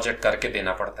प्रोजेक्ट करके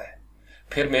देना पड़ता है।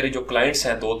 फिर मेरे जो क्लाइंट्स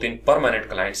हैं, 2-3 परमानेंट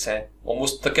क्लाइंट्स हैं, वो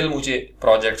मुस्तकिल मुझे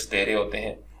प्रोजेक्ट्स दे रहे होते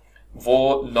हैं।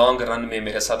 वो लॉन्ग रन में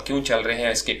मेरे साथ क्यों चल रहे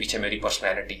हैं, इसके पीछे मेरी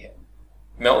पर्सनैलिटी है।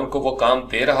 मैं उनको वो काम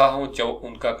दे रहा हूं जो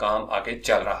उनका काम आगे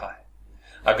चल रहा है।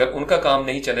 अगर उनका काम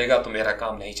नहीं चलेगा तो मेरा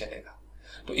काम नहीं चलेगा।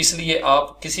 तो इसलिए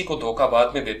आप किसी को धोखा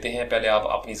बाद में देते हैं, पहले आप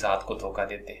अपनी जात को धोखा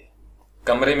देते हैं।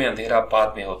 कमरे में अंधेरा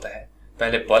बाद में होता है,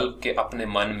 पहले बल्ब के अपने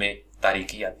मन में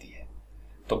तारीकी आती है।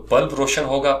 तो बल्ब रोशन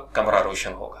होगा, कमरा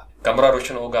रोशन होगा, कमरा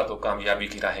रोशन होगा तो कामयाबी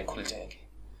की राहें खुल जाएंगी।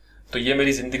 तो ये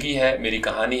मेरी जिंदगी है, मेरी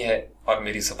कहानी है और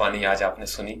मेरी ज़बानी आज आपने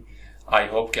सुनी। आई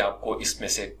होप कि आपको इसमें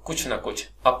से कुछ ना कुछ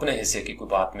अपने हिस्से की कोई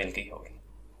बात मिल गई होगी।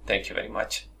 Thank you very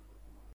much.